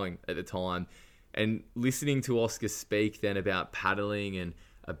mind-blowing at the time. And listening to Oscar speak then about paddling and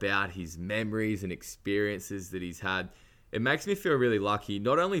about his memories and experiences that he's had, it makes me feel really lucky,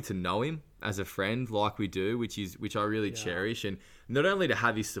 not only to know him as a friend like we do, which I really cherish, and not only to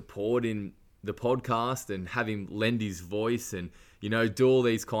have his support in the podcast and have him lend his voice and, do all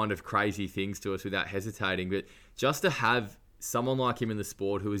these kind of crazy things to us without hesitating, but just to have someone like him in the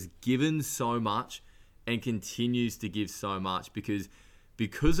sport who has given so much and continues to give so much,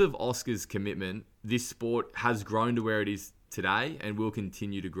 because of Oscar's commitment, this sport has grown to where it is today and will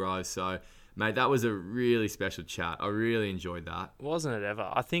continue to grow. So, mate, that was a really special chat. I really enjoyed that. Wasn't it ever?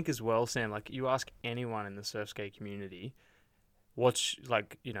 I think as well, Sam, like you ask anyone in the surf ski community, what's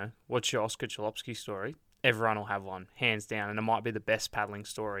your Oscar Chalupsky story? Everyone will have one, hands down, and it might be the best paddling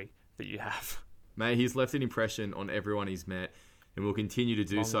story that you have. Mate, he's left an impression on everyone he's met and will continue to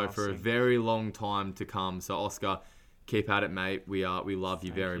do so for a very long time to come. So, Oscar, keep at it, mate. We love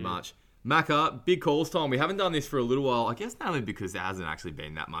you very much. Macca, big calls time. We haven't done this for a little while. I guess mainly because there hasn't actually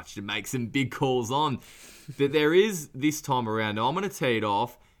been that much to make some big calls on. But there is this time around. Now, I'm going to tee it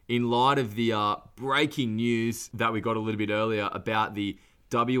off in light of the breaking news that we got a little bit earlier about the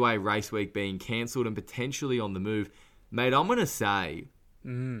WA Race Week being cancelled and potentially on the move. Mate, I'm going to say,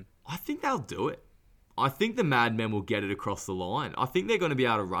 I think they'll do it. I think the Madmen will get it across the line. I think they're going to be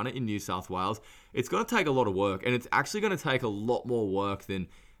able to run it in New South Wales. It's going to take a lot of work, and it's actually going to take a lot more work than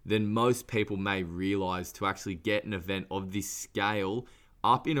most people may realise to actually get an event of this scale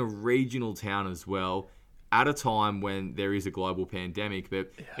up in a regional town as well, at a time when there is a global pandemic.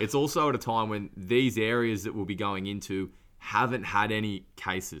 But it's also at a time when these areas that we'll be going into haven't had any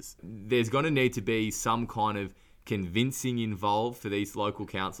cases. There's going to need to be some kind of convincing involved for these local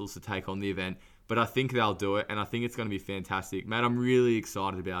councils to take on the event. But I think they'll do it, and I think it's going to be fantastic. Mate, I'm really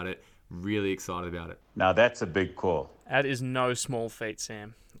excited about it. Really excited about it. Now that's a big call. That is no small feat,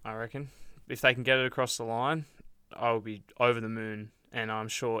 Sam, I reckon. If they can get it across the line, I'll be over the moon, and I'm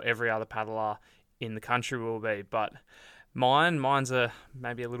sure every other paddler in the country will be. But mine's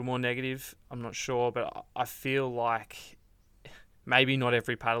maybe a little more negative. I'm not sure, but I feel like maybe not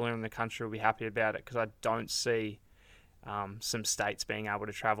every paddler in the country will be happy about it, because I don't see some states being able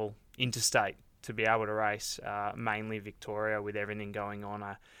to travel interstate to be able to race, mainly Victoria with everything going on.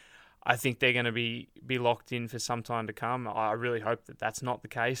 I think they're going to be locked in for some time to come. I really hope that that's not the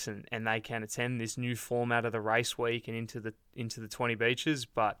case, and they can attend this new format of the race week and into the 20 beaches.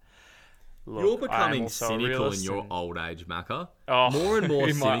 But look, you're becoming cynical in your old age, Macca. Oh, more and more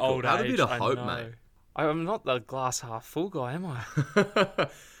in my cynical. old Have a age, bit of I hope, know. mate. I'm not the glass half full guy, am I?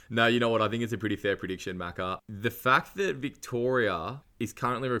 No, you know what? I think it's a pretty fair prediction, Macca. The fact that Victoria is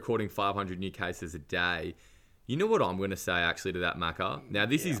currently recording 500 new cases a day, you know what I'm going to say actually to that, Macca? Now,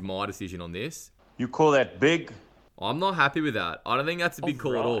 this is my decision on this. You call that big? I'm not happy with that. I don't think that's a big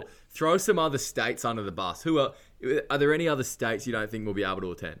call at all. Throw some other states under the bus. Are there any other states you don't think will be able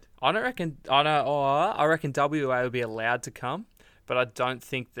to attend? I reckon WA will be allowed to come, but I don't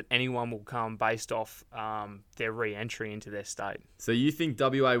think that anyone will come based off their re-entry into their state. So you think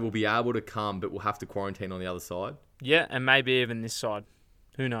WA will be able to come, but will have to quarantine on the other side? Yeah, and maybe even this side.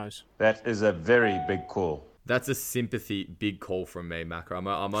 Who knows? That is a very big call. That's a sympathy big call from me, Macca.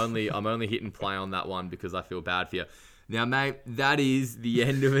 I'm only hitting play on that one because I feel bad for you. Now, mate, that is the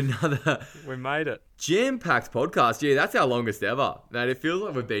end of another We made it. jam-packed podcast. Yeah, that's our longest ever. Mate, it feels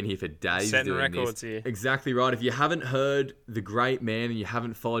like we've been here for days Setting doing records this. here. Exactly right. If you haven't heard the great man and you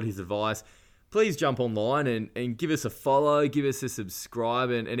haven't followed his advice, please jump online and give us a follow, give us a subscribe,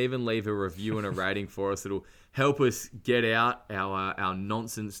 and even leave a review and a rating for us. It'll help us get out our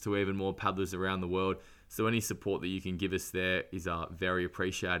nonsense to even more paddlers around the world. So any support that you can give us there is very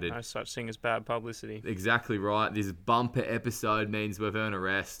appreciated. No such thing as bad publicity. Exactly right. This bumper episode means we've earned a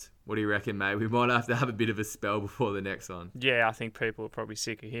rest. What do you reckon, mate? We might have to have a bit of a spell before the next one. Yeah, I think people are probably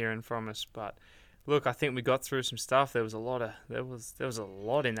sick of hearing from us, but look, I think we got through some stuff. There was a lot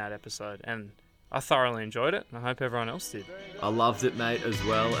in that episode, and I thoroughly enjoyed it, and I hope everyone else did. I loved it, mate, as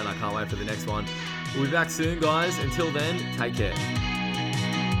well, and I can't wait for the next one. We'll be back soon, guys. Until then, take care.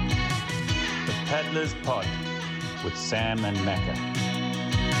 The Paddler's Pod with Sam and Macca.